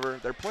a turnover.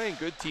 They're playing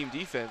good team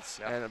defense,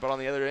 but on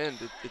the other end,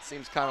 it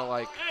seems kind of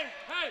like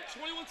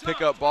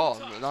pick-up ball,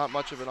 not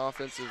much of an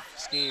offensive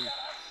scheme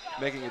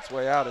making its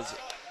way out. As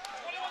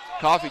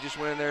Coffee just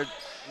went in there,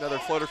 another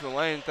floater from the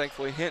lane.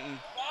 Thankfully, Hinton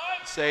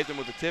saved him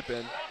with a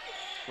tip-in.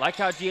 Like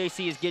how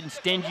GAC is getting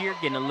stingier,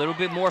 getting a little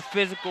bit more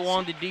physical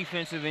on the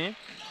defensive end.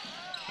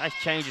 Nice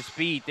change of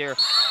speed there.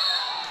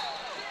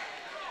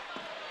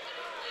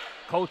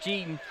 Coach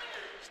Eaton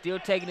still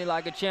taking it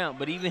like a champ,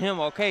 but even him,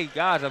 okay,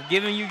 guys, I've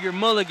given you your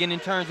mulligan in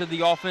terms of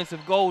the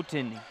offensive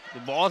goaltending. The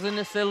ball's in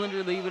the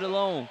cylinder, leave it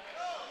alone.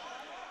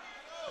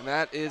 And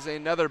that is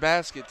another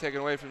basket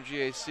taken away from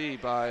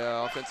GAC by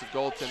offensive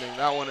goaltending.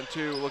 That 1 and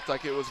 2 looked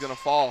like it was going to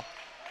fall.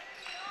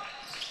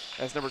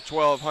 As number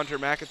 12, Hunter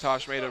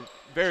McIntosh, made a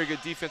very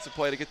good defensive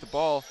play to get the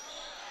ball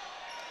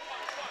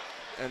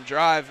and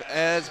drive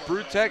as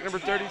Brewtech, number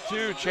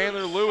 32,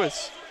 Chandler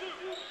Lewis,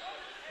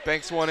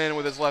 banks one in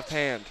with his left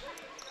hand.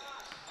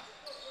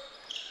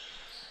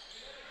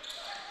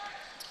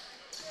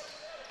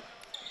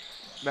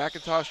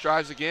 McIntosh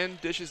drives again,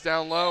 dishes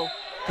down low.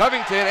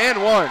 Covington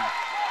and one.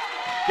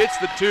 Gets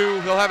the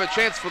 2. He'll have a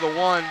chance for the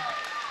 1.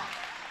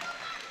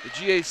 The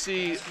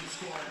GAC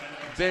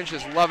bench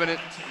is loving it.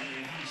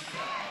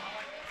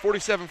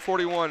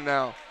 47-41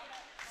 now.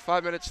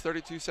 5 minutes,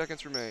 32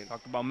 seconds remain.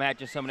 Talked about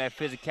matching some of that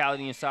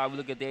physicality inside. We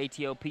look at the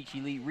ATL Peach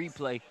Elite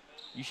replay.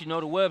 You should know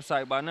the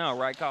website by now,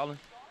 right, Colin?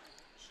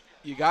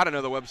 You got to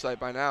know the website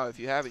by now. If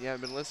you haven't, you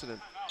haven't been listening.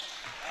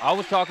 I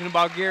was talking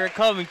about Garrett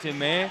Covington,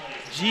 man.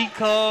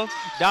 gcov.gov,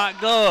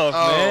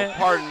 man. Oh,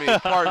 pardon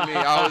me.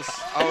 I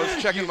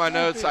was checking my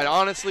notes. I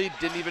honestly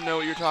didn't even know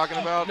what you're talking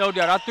about. No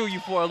doubt. I threw you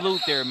for a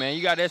loop there, man.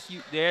 You got the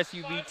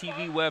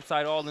SUVtv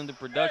website all in the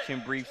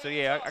production brief. So,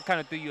 yeah, I kind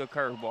of threw you a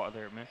curveball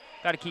there, man.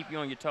 Got to keep you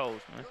on your toes,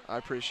 man. I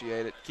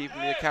appreciate it.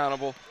 Keeping me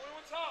accountable.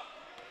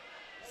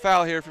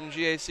 Foul here from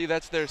GAC.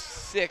 That's their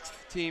 6th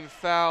team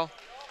foul.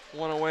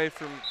 1 away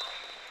from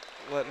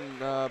letting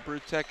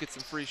Brewtech get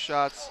some free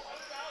shots.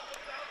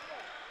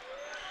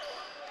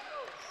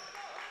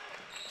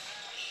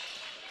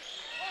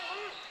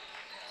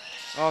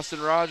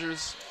 Austin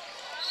Rogers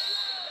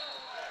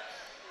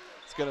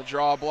is going to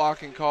draw a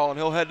blocking call, and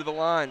he'll head to the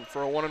line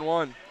for a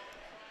 1-and-1.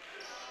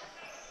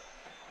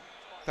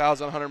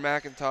 Fouls on Hunter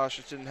McIntosh.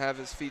 Just didn't have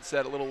his feet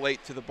set a little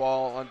late to the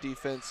ball on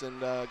defense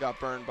and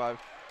got burned by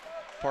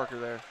Parker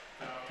there.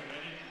 Foul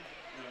committed.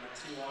 Number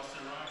 2,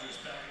 Austin Rogers,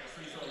 back at the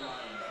free throw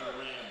line for the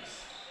Rams.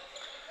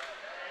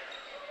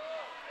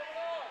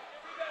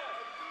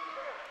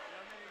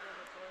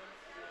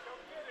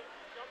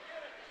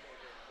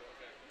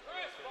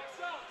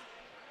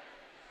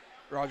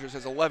 Rogers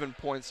has 11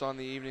 points on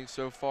the evening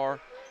so far,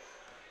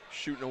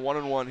 shooting a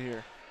 1-and-1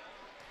 here.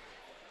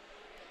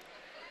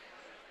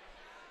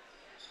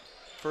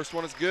 First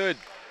one is good.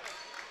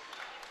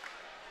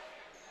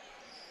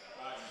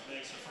 Rogers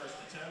makes the first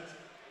attempt.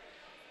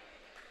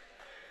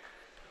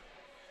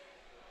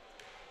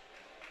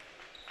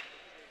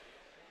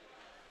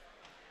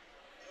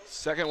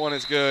 Second one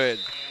is good,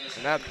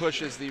 and that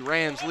pushes the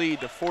Rams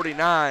lead to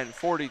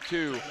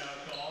 49-42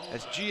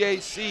 as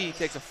GAC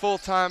takes a full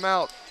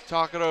timeout to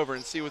talk it over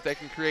and see what they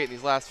can create in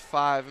these last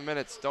 5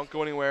 minutes. Don't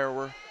go anywhere.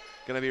 We're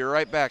going to be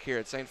right back here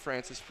at St.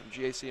 Francis from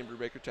GAC and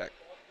Brewbaker Tech.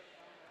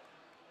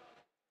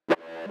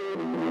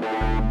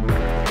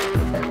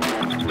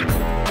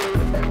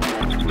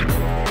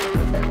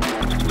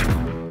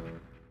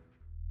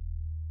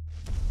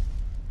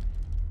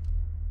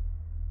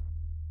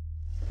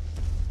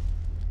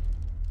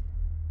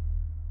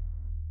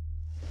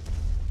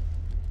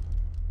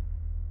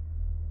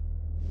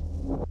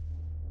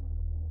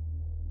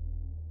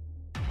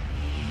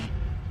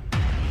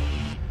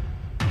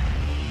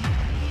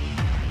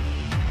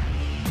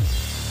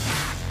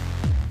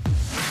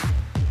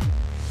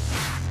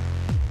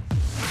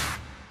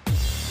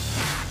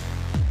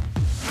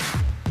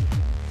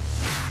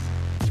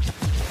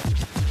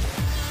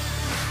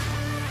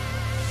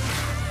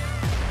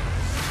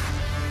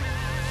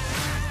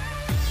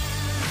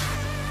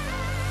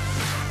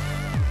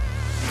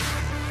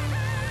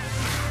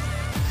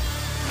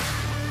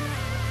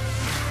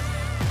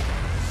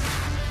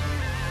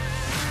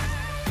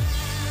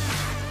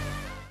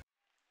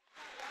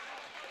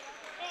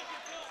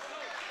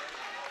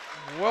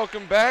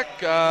 Welcome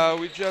back.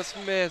 We just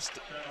missed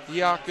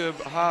Jakob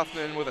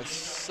Hoffman with a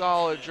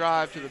solid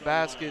drive to the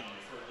basket.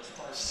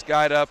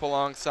 Skied up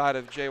alongside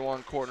of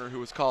J1 Kortner, who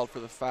was called for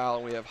the foul,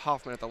 and we have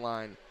Hoffman at the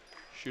line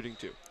shooting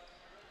 2.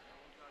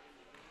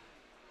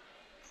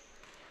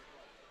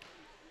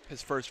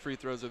 His first free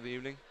throws of the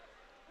evening.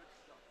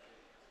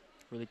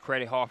 Really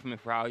credit Hoffman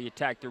for how he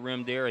attacked the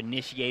rim there,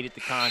 initiated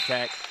the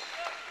contact.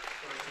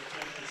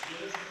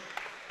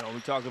 We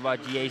talked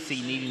about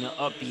GAC needing to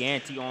up the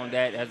ante on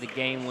that as the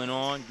game went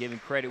on, giving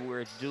credit where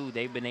it's due.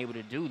 They've been able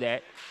to do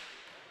that.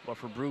 But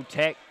for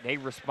Brewtech, they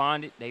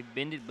responded. They've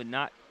bended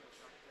but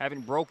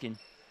haven't broken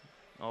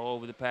all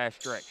over the past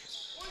stretch.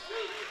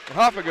 Well,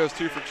 Hoffman goes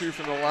 2 for 2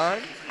 from the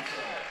line.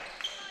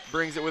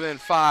 Brings it within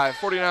 5.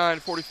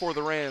 49-44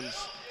 the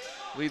Rams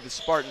lead the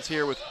Spartans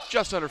here with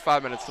just under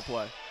 5 minutes to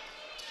play.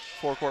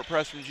 Four-court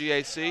press from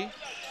GAC.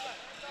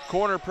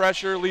 Corner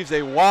pressure leaves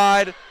a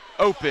wide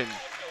open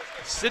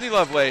Sydney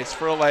Lovelace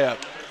for a layup.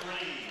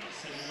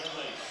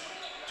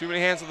 Too many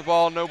hands on the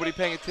ball, nobody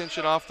paying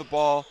attention off the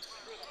ball.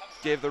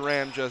 Gave the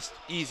Ram just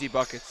easy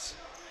buckets.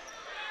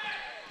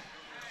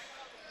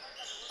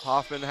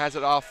 Hoffman has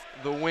it off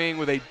the wing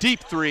with a deep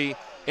 3,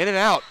 in and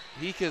out.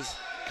 He has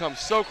come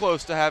so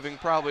close to having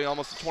probably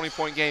almost a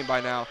 20-point game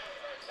by now.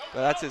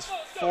 But that's his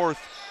 4th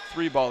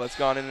 3-ball that's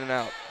gone in and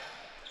out.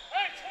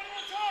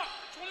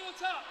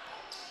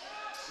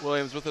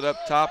 Williams with it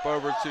up top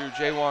over to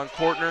J1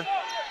 Kortner.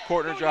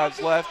 Kortner drives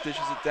left,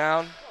 dishes it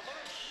down.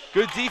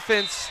 Good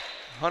defense.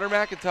 Hunter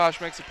McIntosh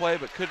makes a play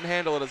but couldn't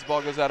handle it as the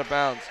ball goes out of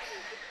bounds.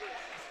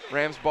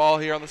 Rams ball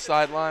here on the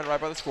sideline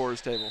right by the scorer's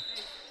table.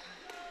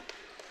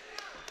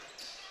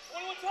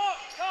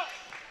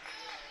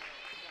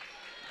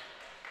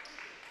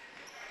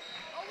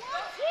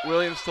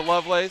 Williams to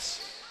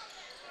Lovelace.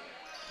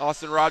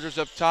 Austin Rogers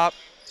up top.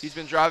 He's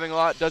been driving a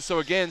lot, does so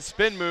again,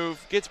 spin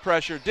move, gets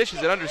pressure,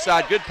 dishes it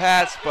underside, good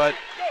pass, but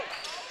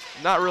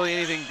not really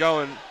anything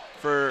going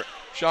for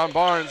Sean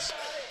Barnes.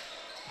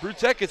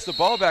 Brewtech gets the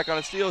ball back on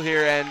a steal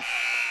here, and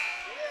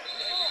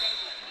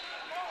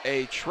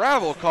a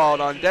travel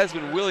called on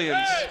Desmond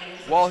Williams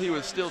while he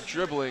was still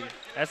dribbling.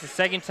 That's the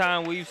second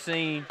time we've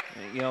seen,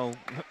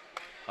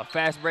 a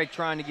fast break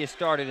trying to get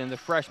started and the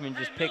freshman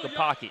just pick a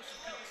pocket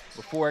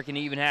before it can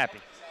even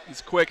happen.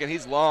 He's quick and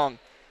he's long.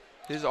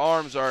 His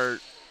arms are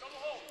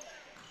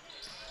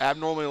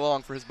abnormally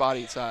long for his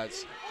body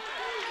size.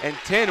 And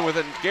 10 with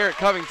a Garrett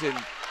Covington.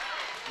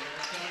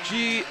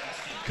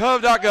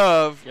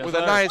 Cov.gov yes, with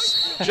sir. A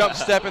nice jump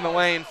step in the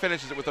lane,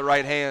 finishes it with the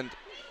right hand,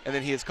 and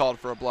then he is called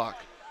for a block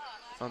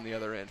on the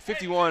other end.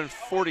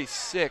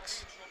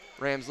 51-46,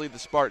 Rams lead the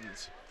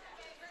Spartans.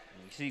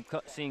 You see,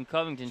 seeing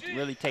Covington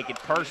really take it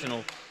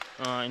personal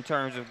in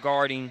terms of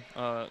guarding,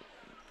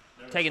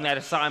 taking that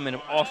assignment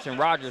of Austin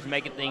Rogers,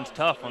 making things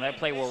tough on that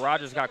play where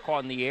Rogers got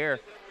caught in the air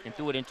and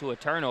threw it into a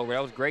turnover.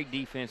 That was great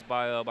defense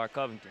by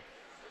Covington.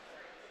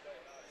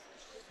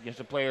 Against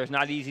a player it's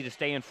not easy to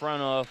stay in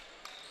front of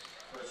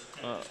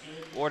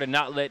or to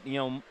not let,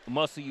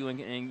 muscle you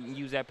and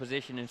use that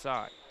position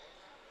inside.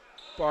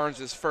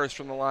 Barnes' first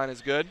from the line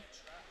is good.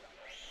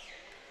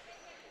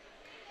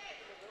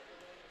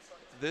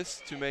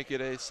 This to make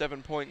it a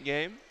 7-point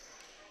game.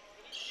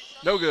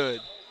 No good.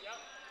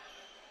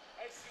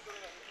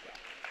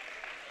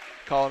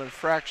 Call an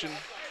infraction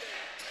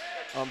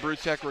on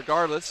Brewtech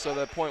regardless, so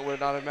that point would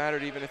not have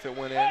mattered even if it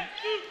went in.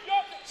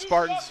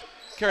 Spartans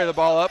carry the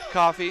ball up.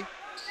 Coffey.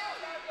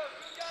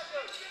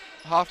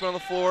 Hoffman on the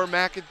floor.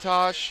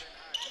 McIntosh,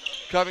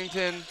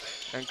 Covington,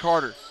 and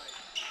Carter.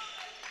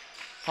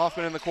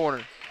 Hoffman in the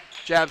corner.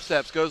 Jab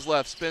steps, goes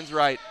left, spins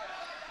right.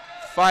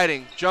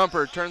 Fighting,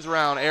 jumper, turns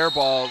around, air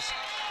balls.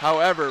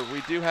 However,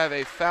 we do have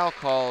a foul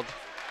called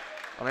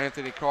on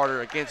Anthony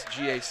Carter against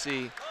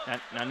GAC.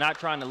 Now, not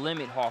trying to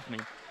limit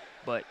Hoffman,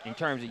 but in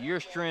terms of your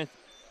strength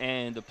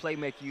and the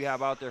playmaker you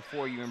have out there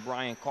for you in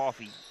Brian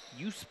Coffey,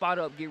 you spot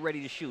up, get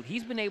ready to shoot.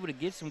 He's been able to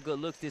get some good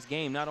looks this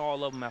game. Not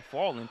all of them have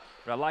fallen,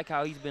 but I like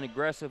how he's been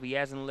aggressive. He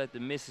hasn't let the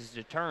misses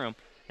deter him,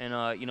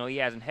 and, he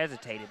hasn't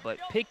hesitated. But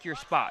pick your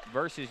spot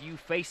versus you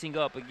facing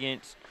up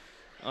against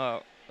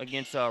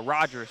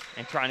Rogers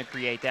and trying to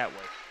create that way.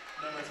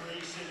 Number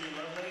 3, Sydney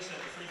Lovelace at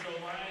the free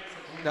throw line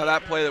for Now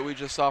that play that we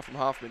just saw from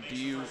Hoffman, do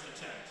you,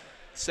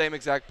 same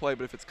exact play,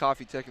 but if it's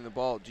Coffey taking the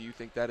ball, do you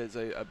think that is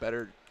a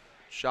better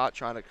shot,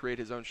 trying to create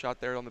his own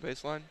shot there on the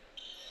baseline?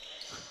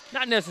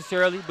 Not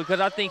necessarily, because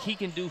I think he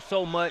can do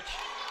so much,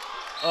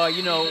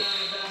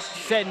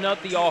 setting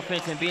up the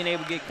offense and being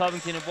able to get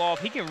Covington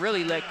involved. He can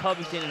really let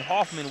Covington and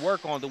Hoffman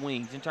work on the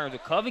wings in terms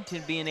of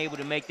Covington being able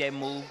to make that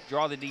move,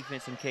 draw the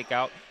defense and kick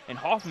out, and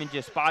Hoffman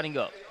just spotting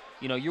up.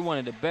 You're one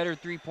of the better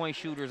three-point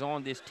shooters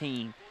on this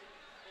team.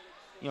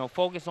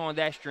 Focus on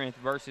that strength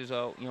versus,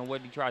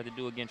 what he tried to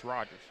do against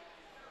Rogers.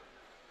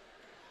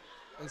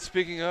 And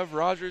speaking of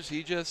Rogers,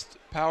 he just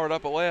powered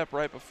up a layup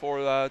right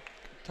before the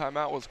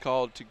timeout was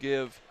called to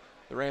give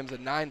the Rams a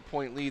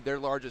 9-point lead, their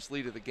largest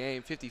lead of the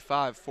game,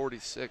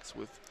 55-46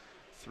 with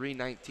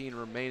 3:19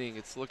 remaining.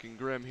 It's looking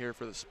grim here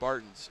for the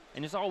Spartans.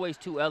 And it's always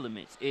two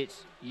elements.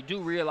 You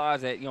do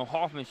realize that,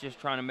 Hoffman's just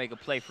trying to make a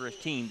play for his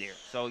team there.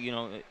 So,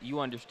 you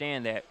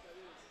understand that.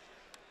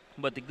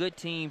 But the good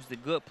teams, the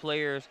good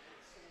players,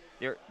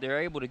 they're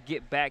able to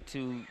get back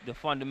to the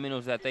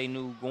fundamentals that they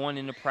knew going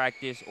into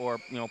practice or,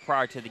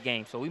 prior to the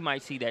game. So we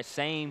might see that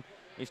same,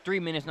 there's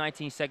 3 minutes,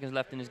 19 seconds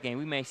left in this game.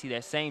 We may see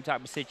that same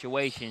type of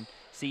situation,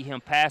 see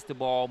him pass the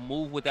ball,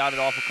 move without it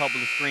off a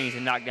couple of screens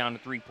and knock down the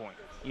three-point.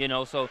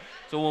 So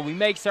when we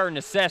make certain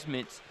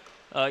assessments,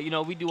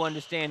 we do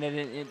understand that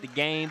in the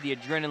game, the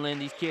adrenaline,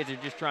 these kids are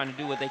just trying to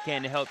do what they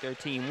can to help their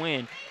team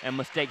win, and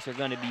mistakes are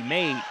going to be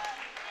made.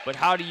 But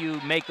how do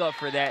you make up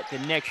for that the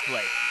next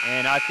play?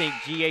 And I think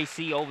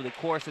GAC over the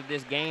course of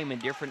this game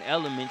and different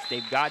elements,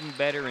 they've gotten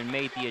better and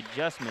made the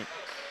adjustment.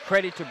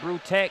 Credit to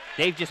Brewtech,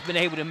 they've just been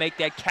able to make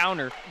that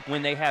counter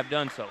when they have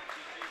done so.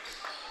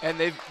 And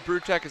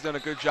Brewtech has done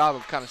a good job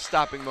of kind of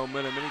stopping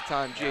momentum.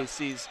 Anytime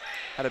GAC's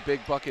had a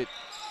big bucket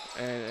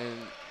and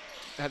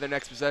had their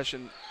next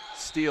possession,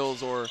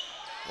 steals or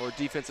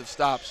defensive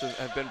stops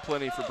have been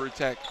plenty for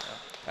Brewtech.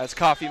 As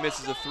Coffey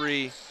misses a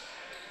three,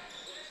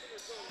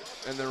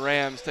 and the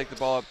Rams take the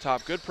ball up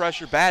top. Good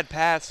pressure, bad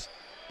pass,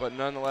 but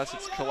nonetheless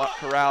it's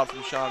corralled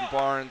from Sean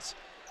Barnes.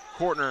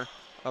 Kortner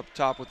up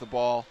top with the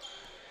ball.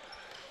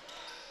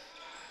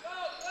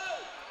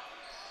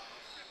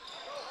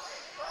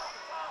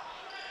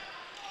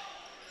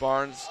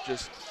 Barnes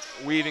just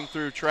weaving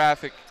through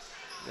traffic.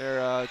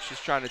 They're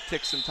just trying to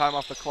tick some time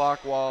off the clock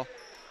while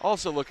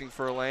also looking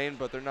for a lane,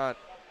 but they're not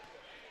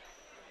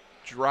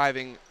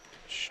driving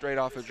straight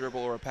off a dribble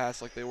or a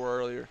pass like they were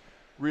earlier,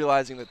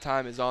 realizing that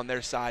time is on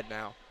their side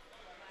now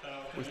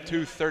with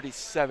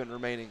 2:37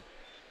 remaining.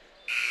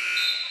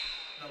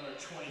 Number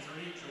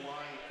 23, Jawan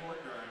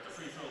Kortner at the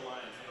free throw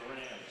line for the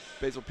Rams.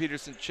 Basil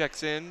Peterson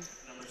checks in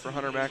for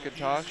Hunter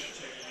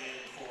McIntosh.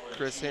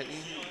 Chris Hinton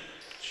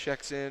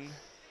checks in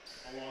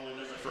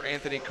for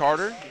Anthony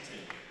Carter.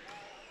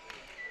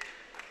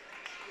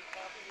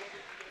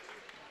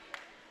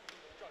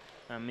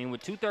 I mean,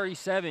 with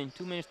 2:37,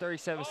 2 minutes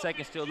 37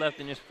 seconds still left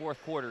in this fourth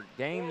quarter,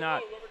 game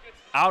not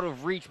out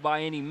of reach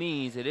by any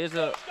means. It is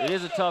a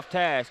tough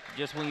task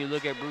just when you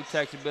look at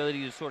Brewtech's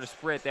ability to sort of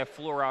spread that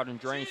floor out and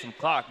drain some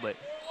clock, but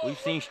we've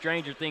seen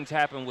stranger things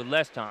happen with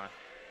less time.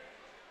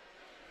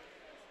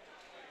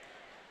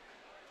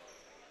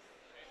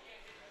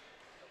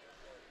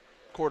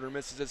 Quarter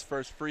misses his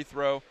first free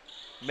throw,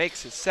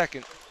 makes his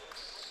second,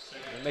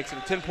 and makes it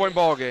a 10-point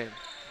ball game.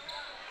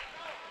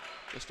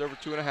 Just over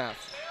 2.5.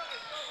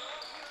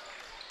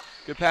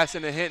 Good pass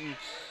into Hinton,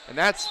 and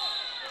that's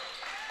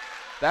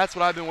what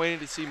I've been waiting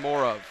to see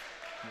more of,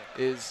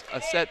 is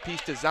a set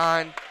piece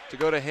design to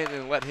go to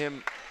Hinton and let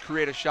him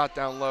create a shot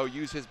down low,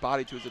 use his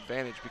body to his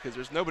advantage, because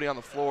there's nobody on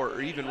the floor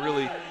or even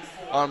really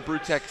on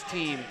Brewtech's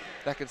team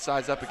that can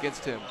size up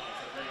against him.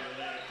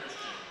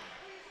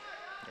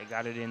 They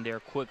got it in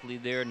there quickly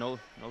there, no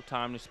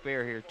time to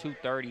spare here,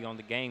 2:30 on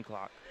the game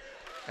clock.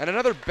 And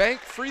another bank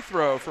free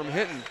throw from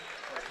Hinton.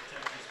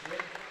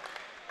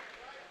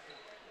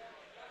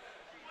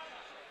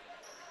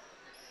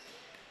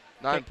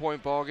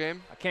 Nine-point ball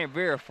game. I can't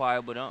verify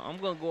it, but I'm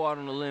going to go out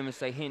on a limb and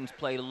say Hinton's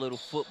played a little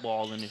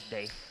football in his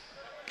day.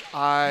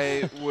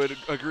 I would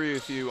agree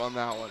with you on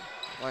that one.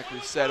 Like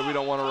we said, we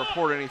don't want to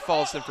report any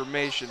false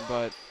information,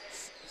 but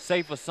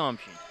safe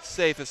assumption.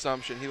 Safe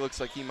assumption. He looks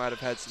like he might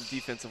have had some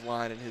defensive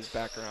line in his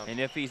background. And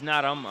if he's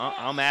not,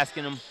 I'm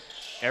asking him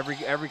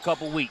every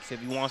couple weeks if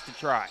he wants to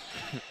try,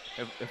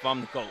 if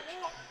I'm the coach.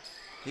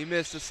 He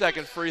missed the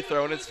second free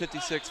throw, and it's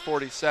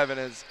 56-47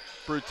 as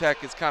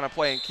Brewtech is kind of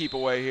playing keep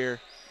away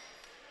here.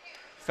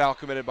 Foul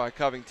committed by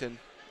Covington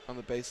on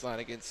the baseline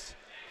against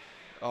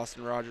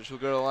Austin Rogers, who'll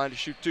go to the line to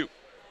shoot 2.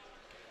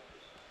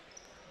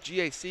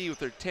 GAC with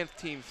their 10th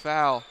team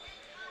foul.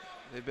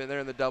 They've been there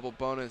in the double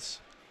bonus.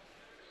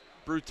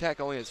 Brewtech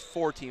only has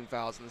 4 team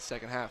fouls in the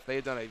second half.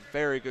 They've done a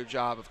very good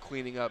job of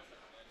cleaning up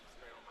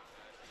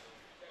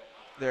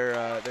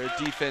their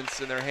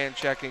defense and their hand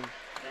checking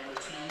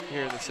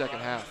here in the second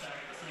half.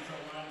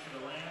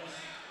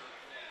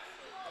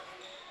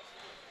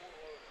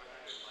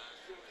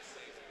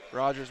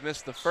 Rogers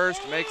missed the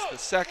first, makes the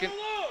second.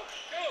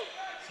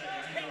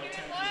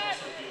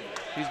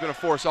 He's been a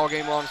force all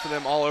game long for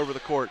them, all over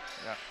the court.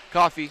 Yeah.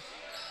 Coffey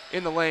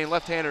in the lane,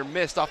 left-hander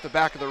missed off the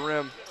back of the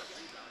rim.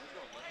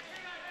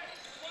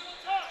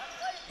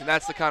 And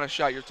that's the kind of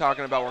shot you're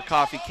talking about, where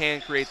Coffey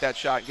can create that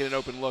shot and get an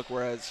open look,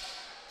 whereas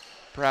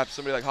perhaps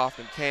somebody like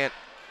Hoffman can't.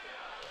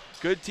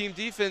 Good team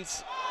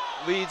defense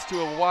leads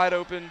to a wide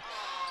open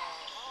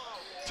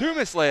 2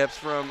 missed layups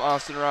from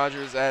Austin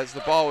Rogers as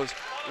the ball was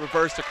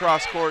reversed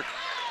across court.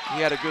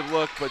 He had a good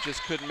look, but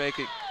just couldn't make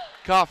it.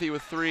 Coffey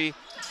with 3.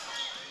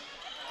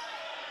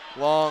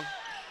 Long.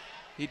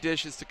 He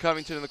dishes to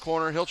Covington in the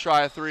corner. He'll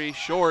try a 3.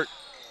 Short.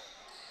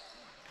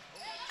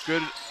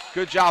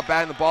 Good job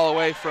batting the ball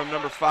away from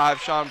number 5,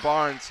 Sean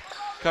Barnes.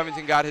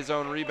 Covington got his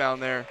own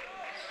rebound there.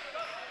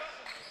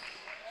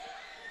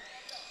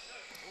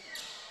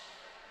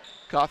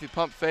 Coffey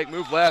pump fake,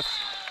 move left.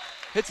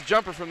 Hits a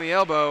jumper from the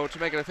elbow to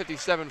make it a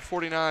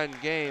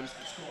 57-49 game.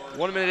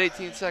 1 minute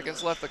 18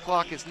 seconds left. The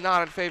clock is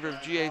not in favor of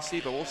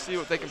GAC, but we'll see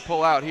what they can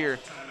pull out here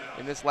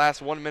in this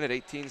last 1 minute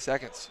 18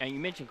 seconds. And you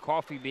mentioned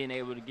Coffey being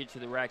able to get to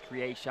the rack,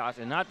 create shots,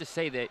 and not to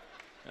say that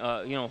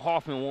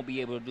Hoffman won't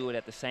be able to do it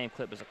at the same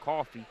clip as a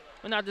Coffey,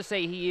 but not to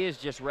say he is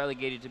just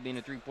relegated to being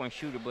a three-point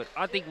shooter. But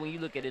I think when you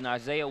look at an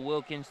Isaiah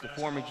Wilkins, the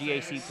former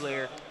GAC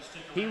player,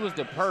 he was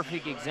the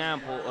perfect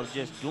example of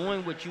just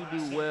doing what you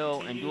do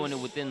well and doing it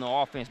within the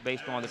offense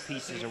based on the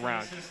pieces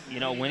around you. You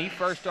know, when he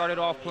first started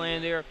off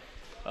playing there,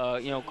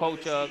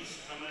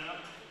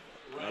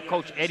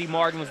 Coach Eddie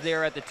Martin was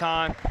there at the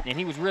time, and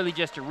he was really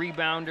just a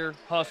rebounder,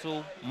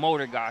 hustle,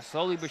 motor guy.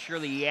 Slowly but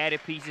surely he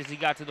added pieces. He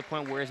got to the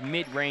point where his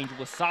mid-range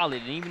was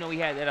solid, and even though he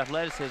had that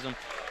athleticism,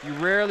 you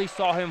rarely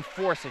saw him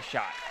force a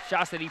shot.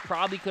 Shots that he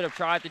probably could have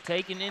tried to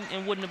take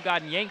and wouldn't have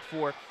gotten yanked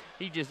for.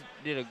 He just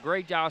did a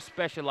great job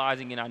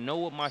specializing, and I know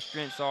what my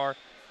strengths are.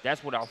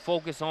 That's what I'll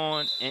focus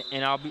on,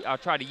 and I'll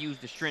try to use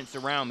the strengths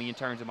around me in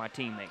terms of my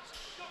teammates.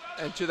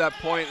 And to that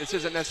point, this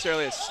isn't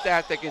necessarily a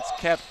stat that gets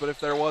kept, but if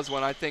there was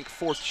one, I think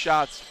forced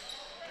shots,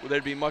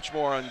 there'd be much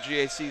more on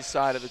GAC's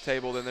side of the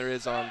table than there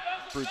is on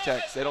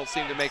Brewtech's. They don't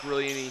seem to make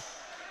really any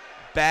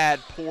bad,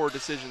 poor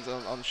decisions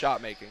on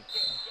shot making.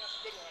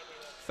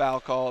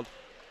 Foul called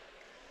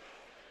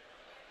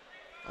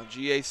on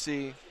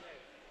GAC.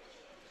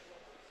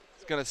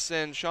 It's going to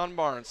send Sean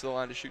Barnes to the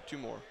line to shoot 2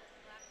 more.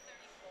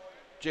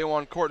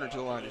 Jawan Courtner to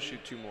the line to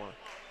shoot 2 more.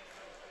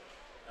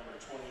 Number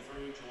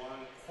 23,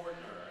 Jawan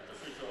Courtner at the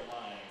free throw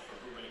line for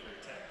Brewbaker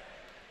Tech.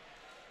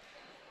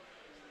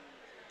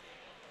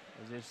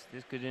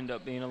 This could end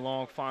up being a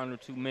long final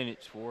 2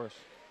 minutes for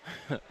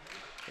us.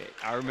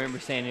 I remember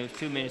saying it was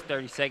 2 minutes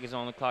 30 seconds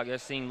on the clock.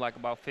 That seemed like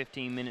about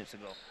 15 minutes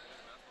ago.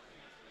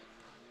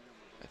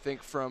 I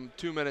think from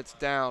 2 minutes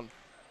down,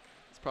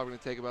 it's probably going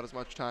to take about as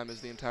much time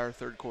as the entire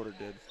third quarter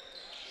did.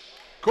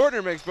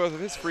 Courtner makes both of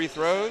his free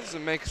throws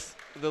and makes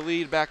the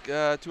lead back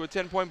to a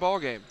 10-point ball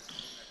game.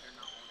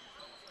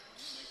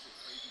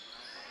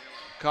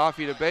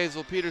 Coffey to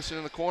Basil Peterson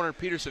in the corner.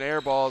 Peterson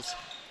airballs.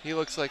 He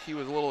looks like he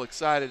was a little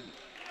excited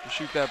to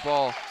shoot that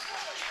ball.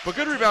 But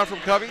good rebound from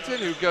Covington,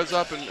 who goes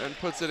up and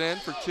puts it in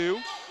for 2.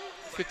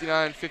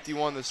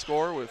 59-51 the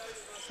score with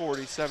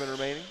 47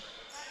 remaining.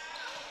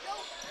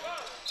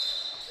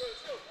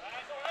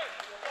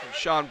 And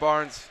Sean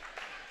Barnes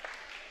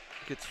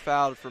gets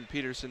fouled from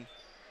Peterson,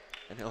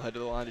 and he'll head to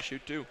the line to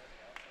shoot 2.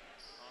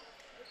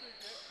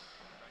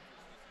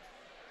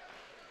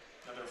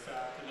 Another foul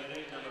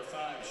committed. Number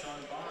 5, Sean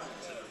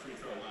Barnes at the free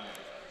throw line.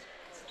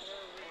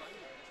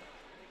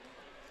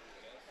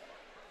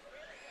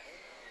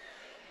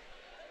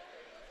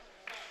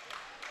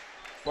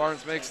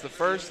 Barnes makes the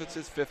first. That's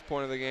his 5th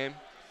point of the game.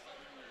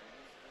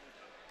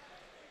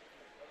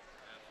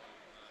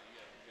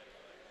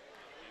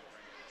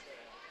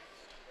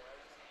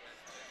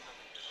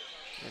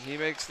 And he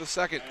makes the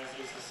second.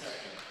 As is the second.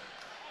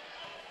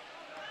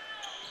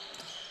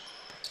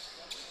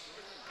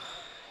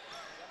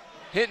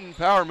 Hinton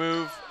power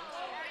move.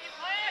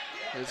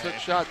 His hook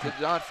shot did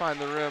not find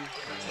the rim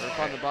or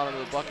find the bottom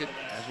of the bucket.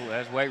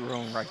 That's weight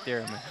room right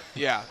there, man.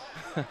 Yeah,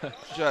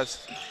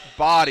 just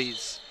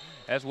bodies.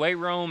 That's weight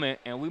room,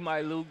 and we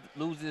might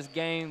lose this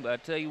game, but I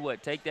tell you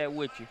what, take that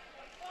with you.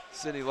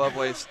 Sydney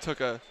Lovelace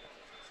took a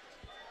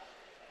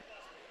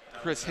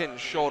Chris Hinton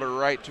shoulder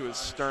right to his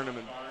sternum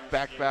and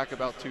back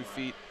about 2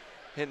 feet.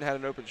 Hinton had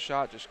an open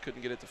shot, just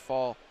couldn't get it to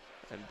fall.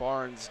 And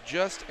Barnes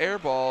just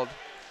airballed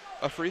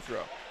a free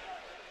throw.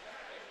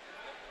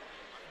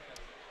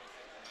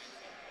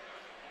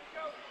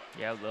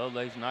 Yeah,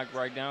 Lovelace knocked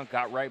right down,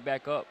 got right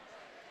back up.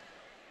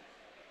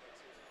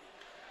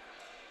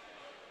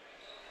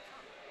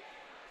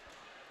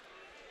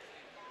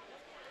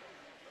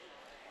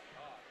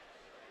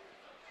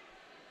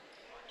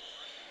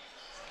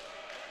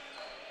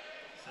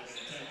 Second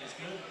attempt is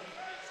good.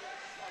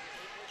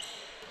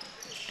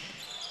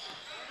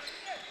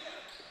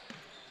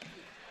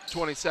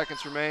 .20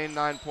 seconds remain,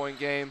 9-point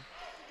game.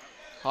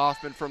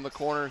 Hoffman from the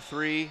corner,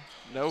 3,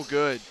 no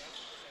good.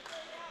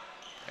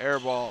 Air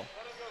ball.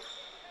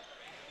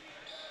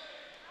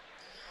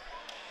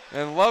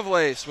 And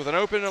Lovelace with an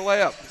open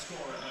layup.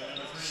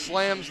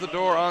 Slams the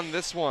door on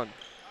this one.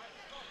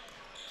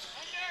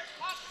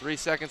 3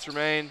 seconds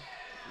remain.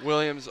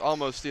 Williams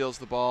almost steals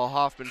the ball.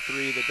 Hoffman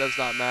 3, that does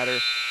not matter.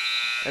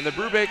 And the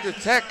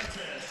Brewbaker Tech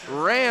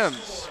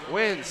Rams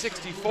win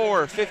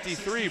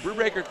 64-53.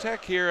 Brewbaker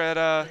Tech here at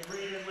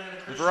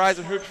the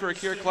Verizon Hoops for a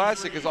Cure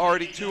Classic is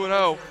already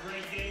 2-0.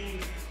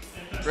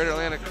 Greater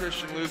Atlanta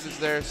Christian loses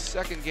their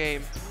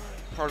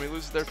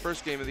loses their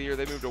first game of the year.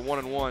 They moved to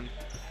 1-1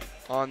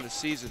 on the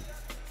season.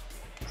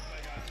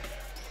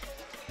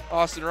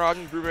 Austin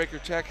Rodden,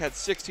 Brewbaker Tech, had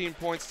 16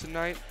 points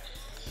tonight.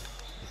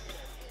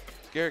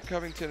 Garrett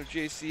Covington of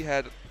GAC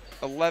had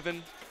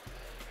 11.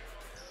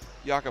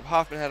 Jakob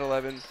Hoffman had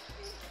 11.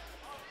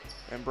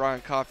 And Brian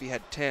Coffey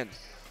had 10.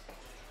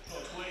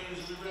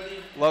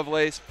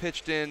 Lovelace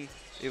pitched in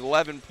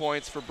 11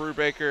 points for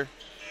Brewbaker.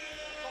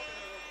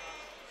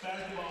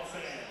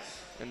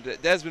 And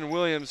Desmond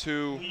Williams,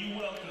 who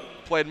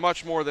played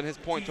much more than his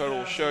point total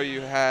will show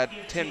you, had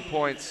 10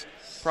 points,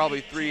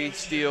 probably 3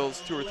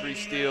 steals, 2 or 3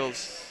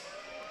 steals,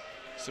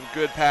 some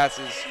good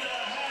passes.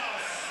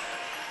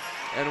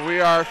 And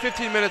we are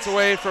 15 minutes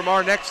away from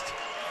our next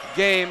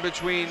game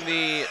between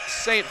the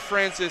St.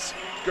 Francis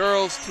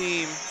girls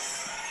team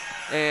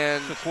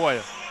and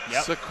Sequoia.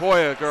 Yep.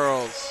 Sequoia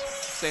girls.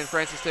 St.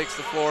 Francis takes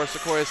the floor,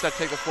 Sequoia set to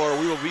take the floor.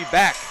 We will be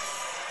back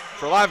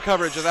for live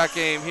coverage of that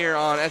game here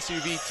on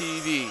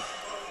SUVtv.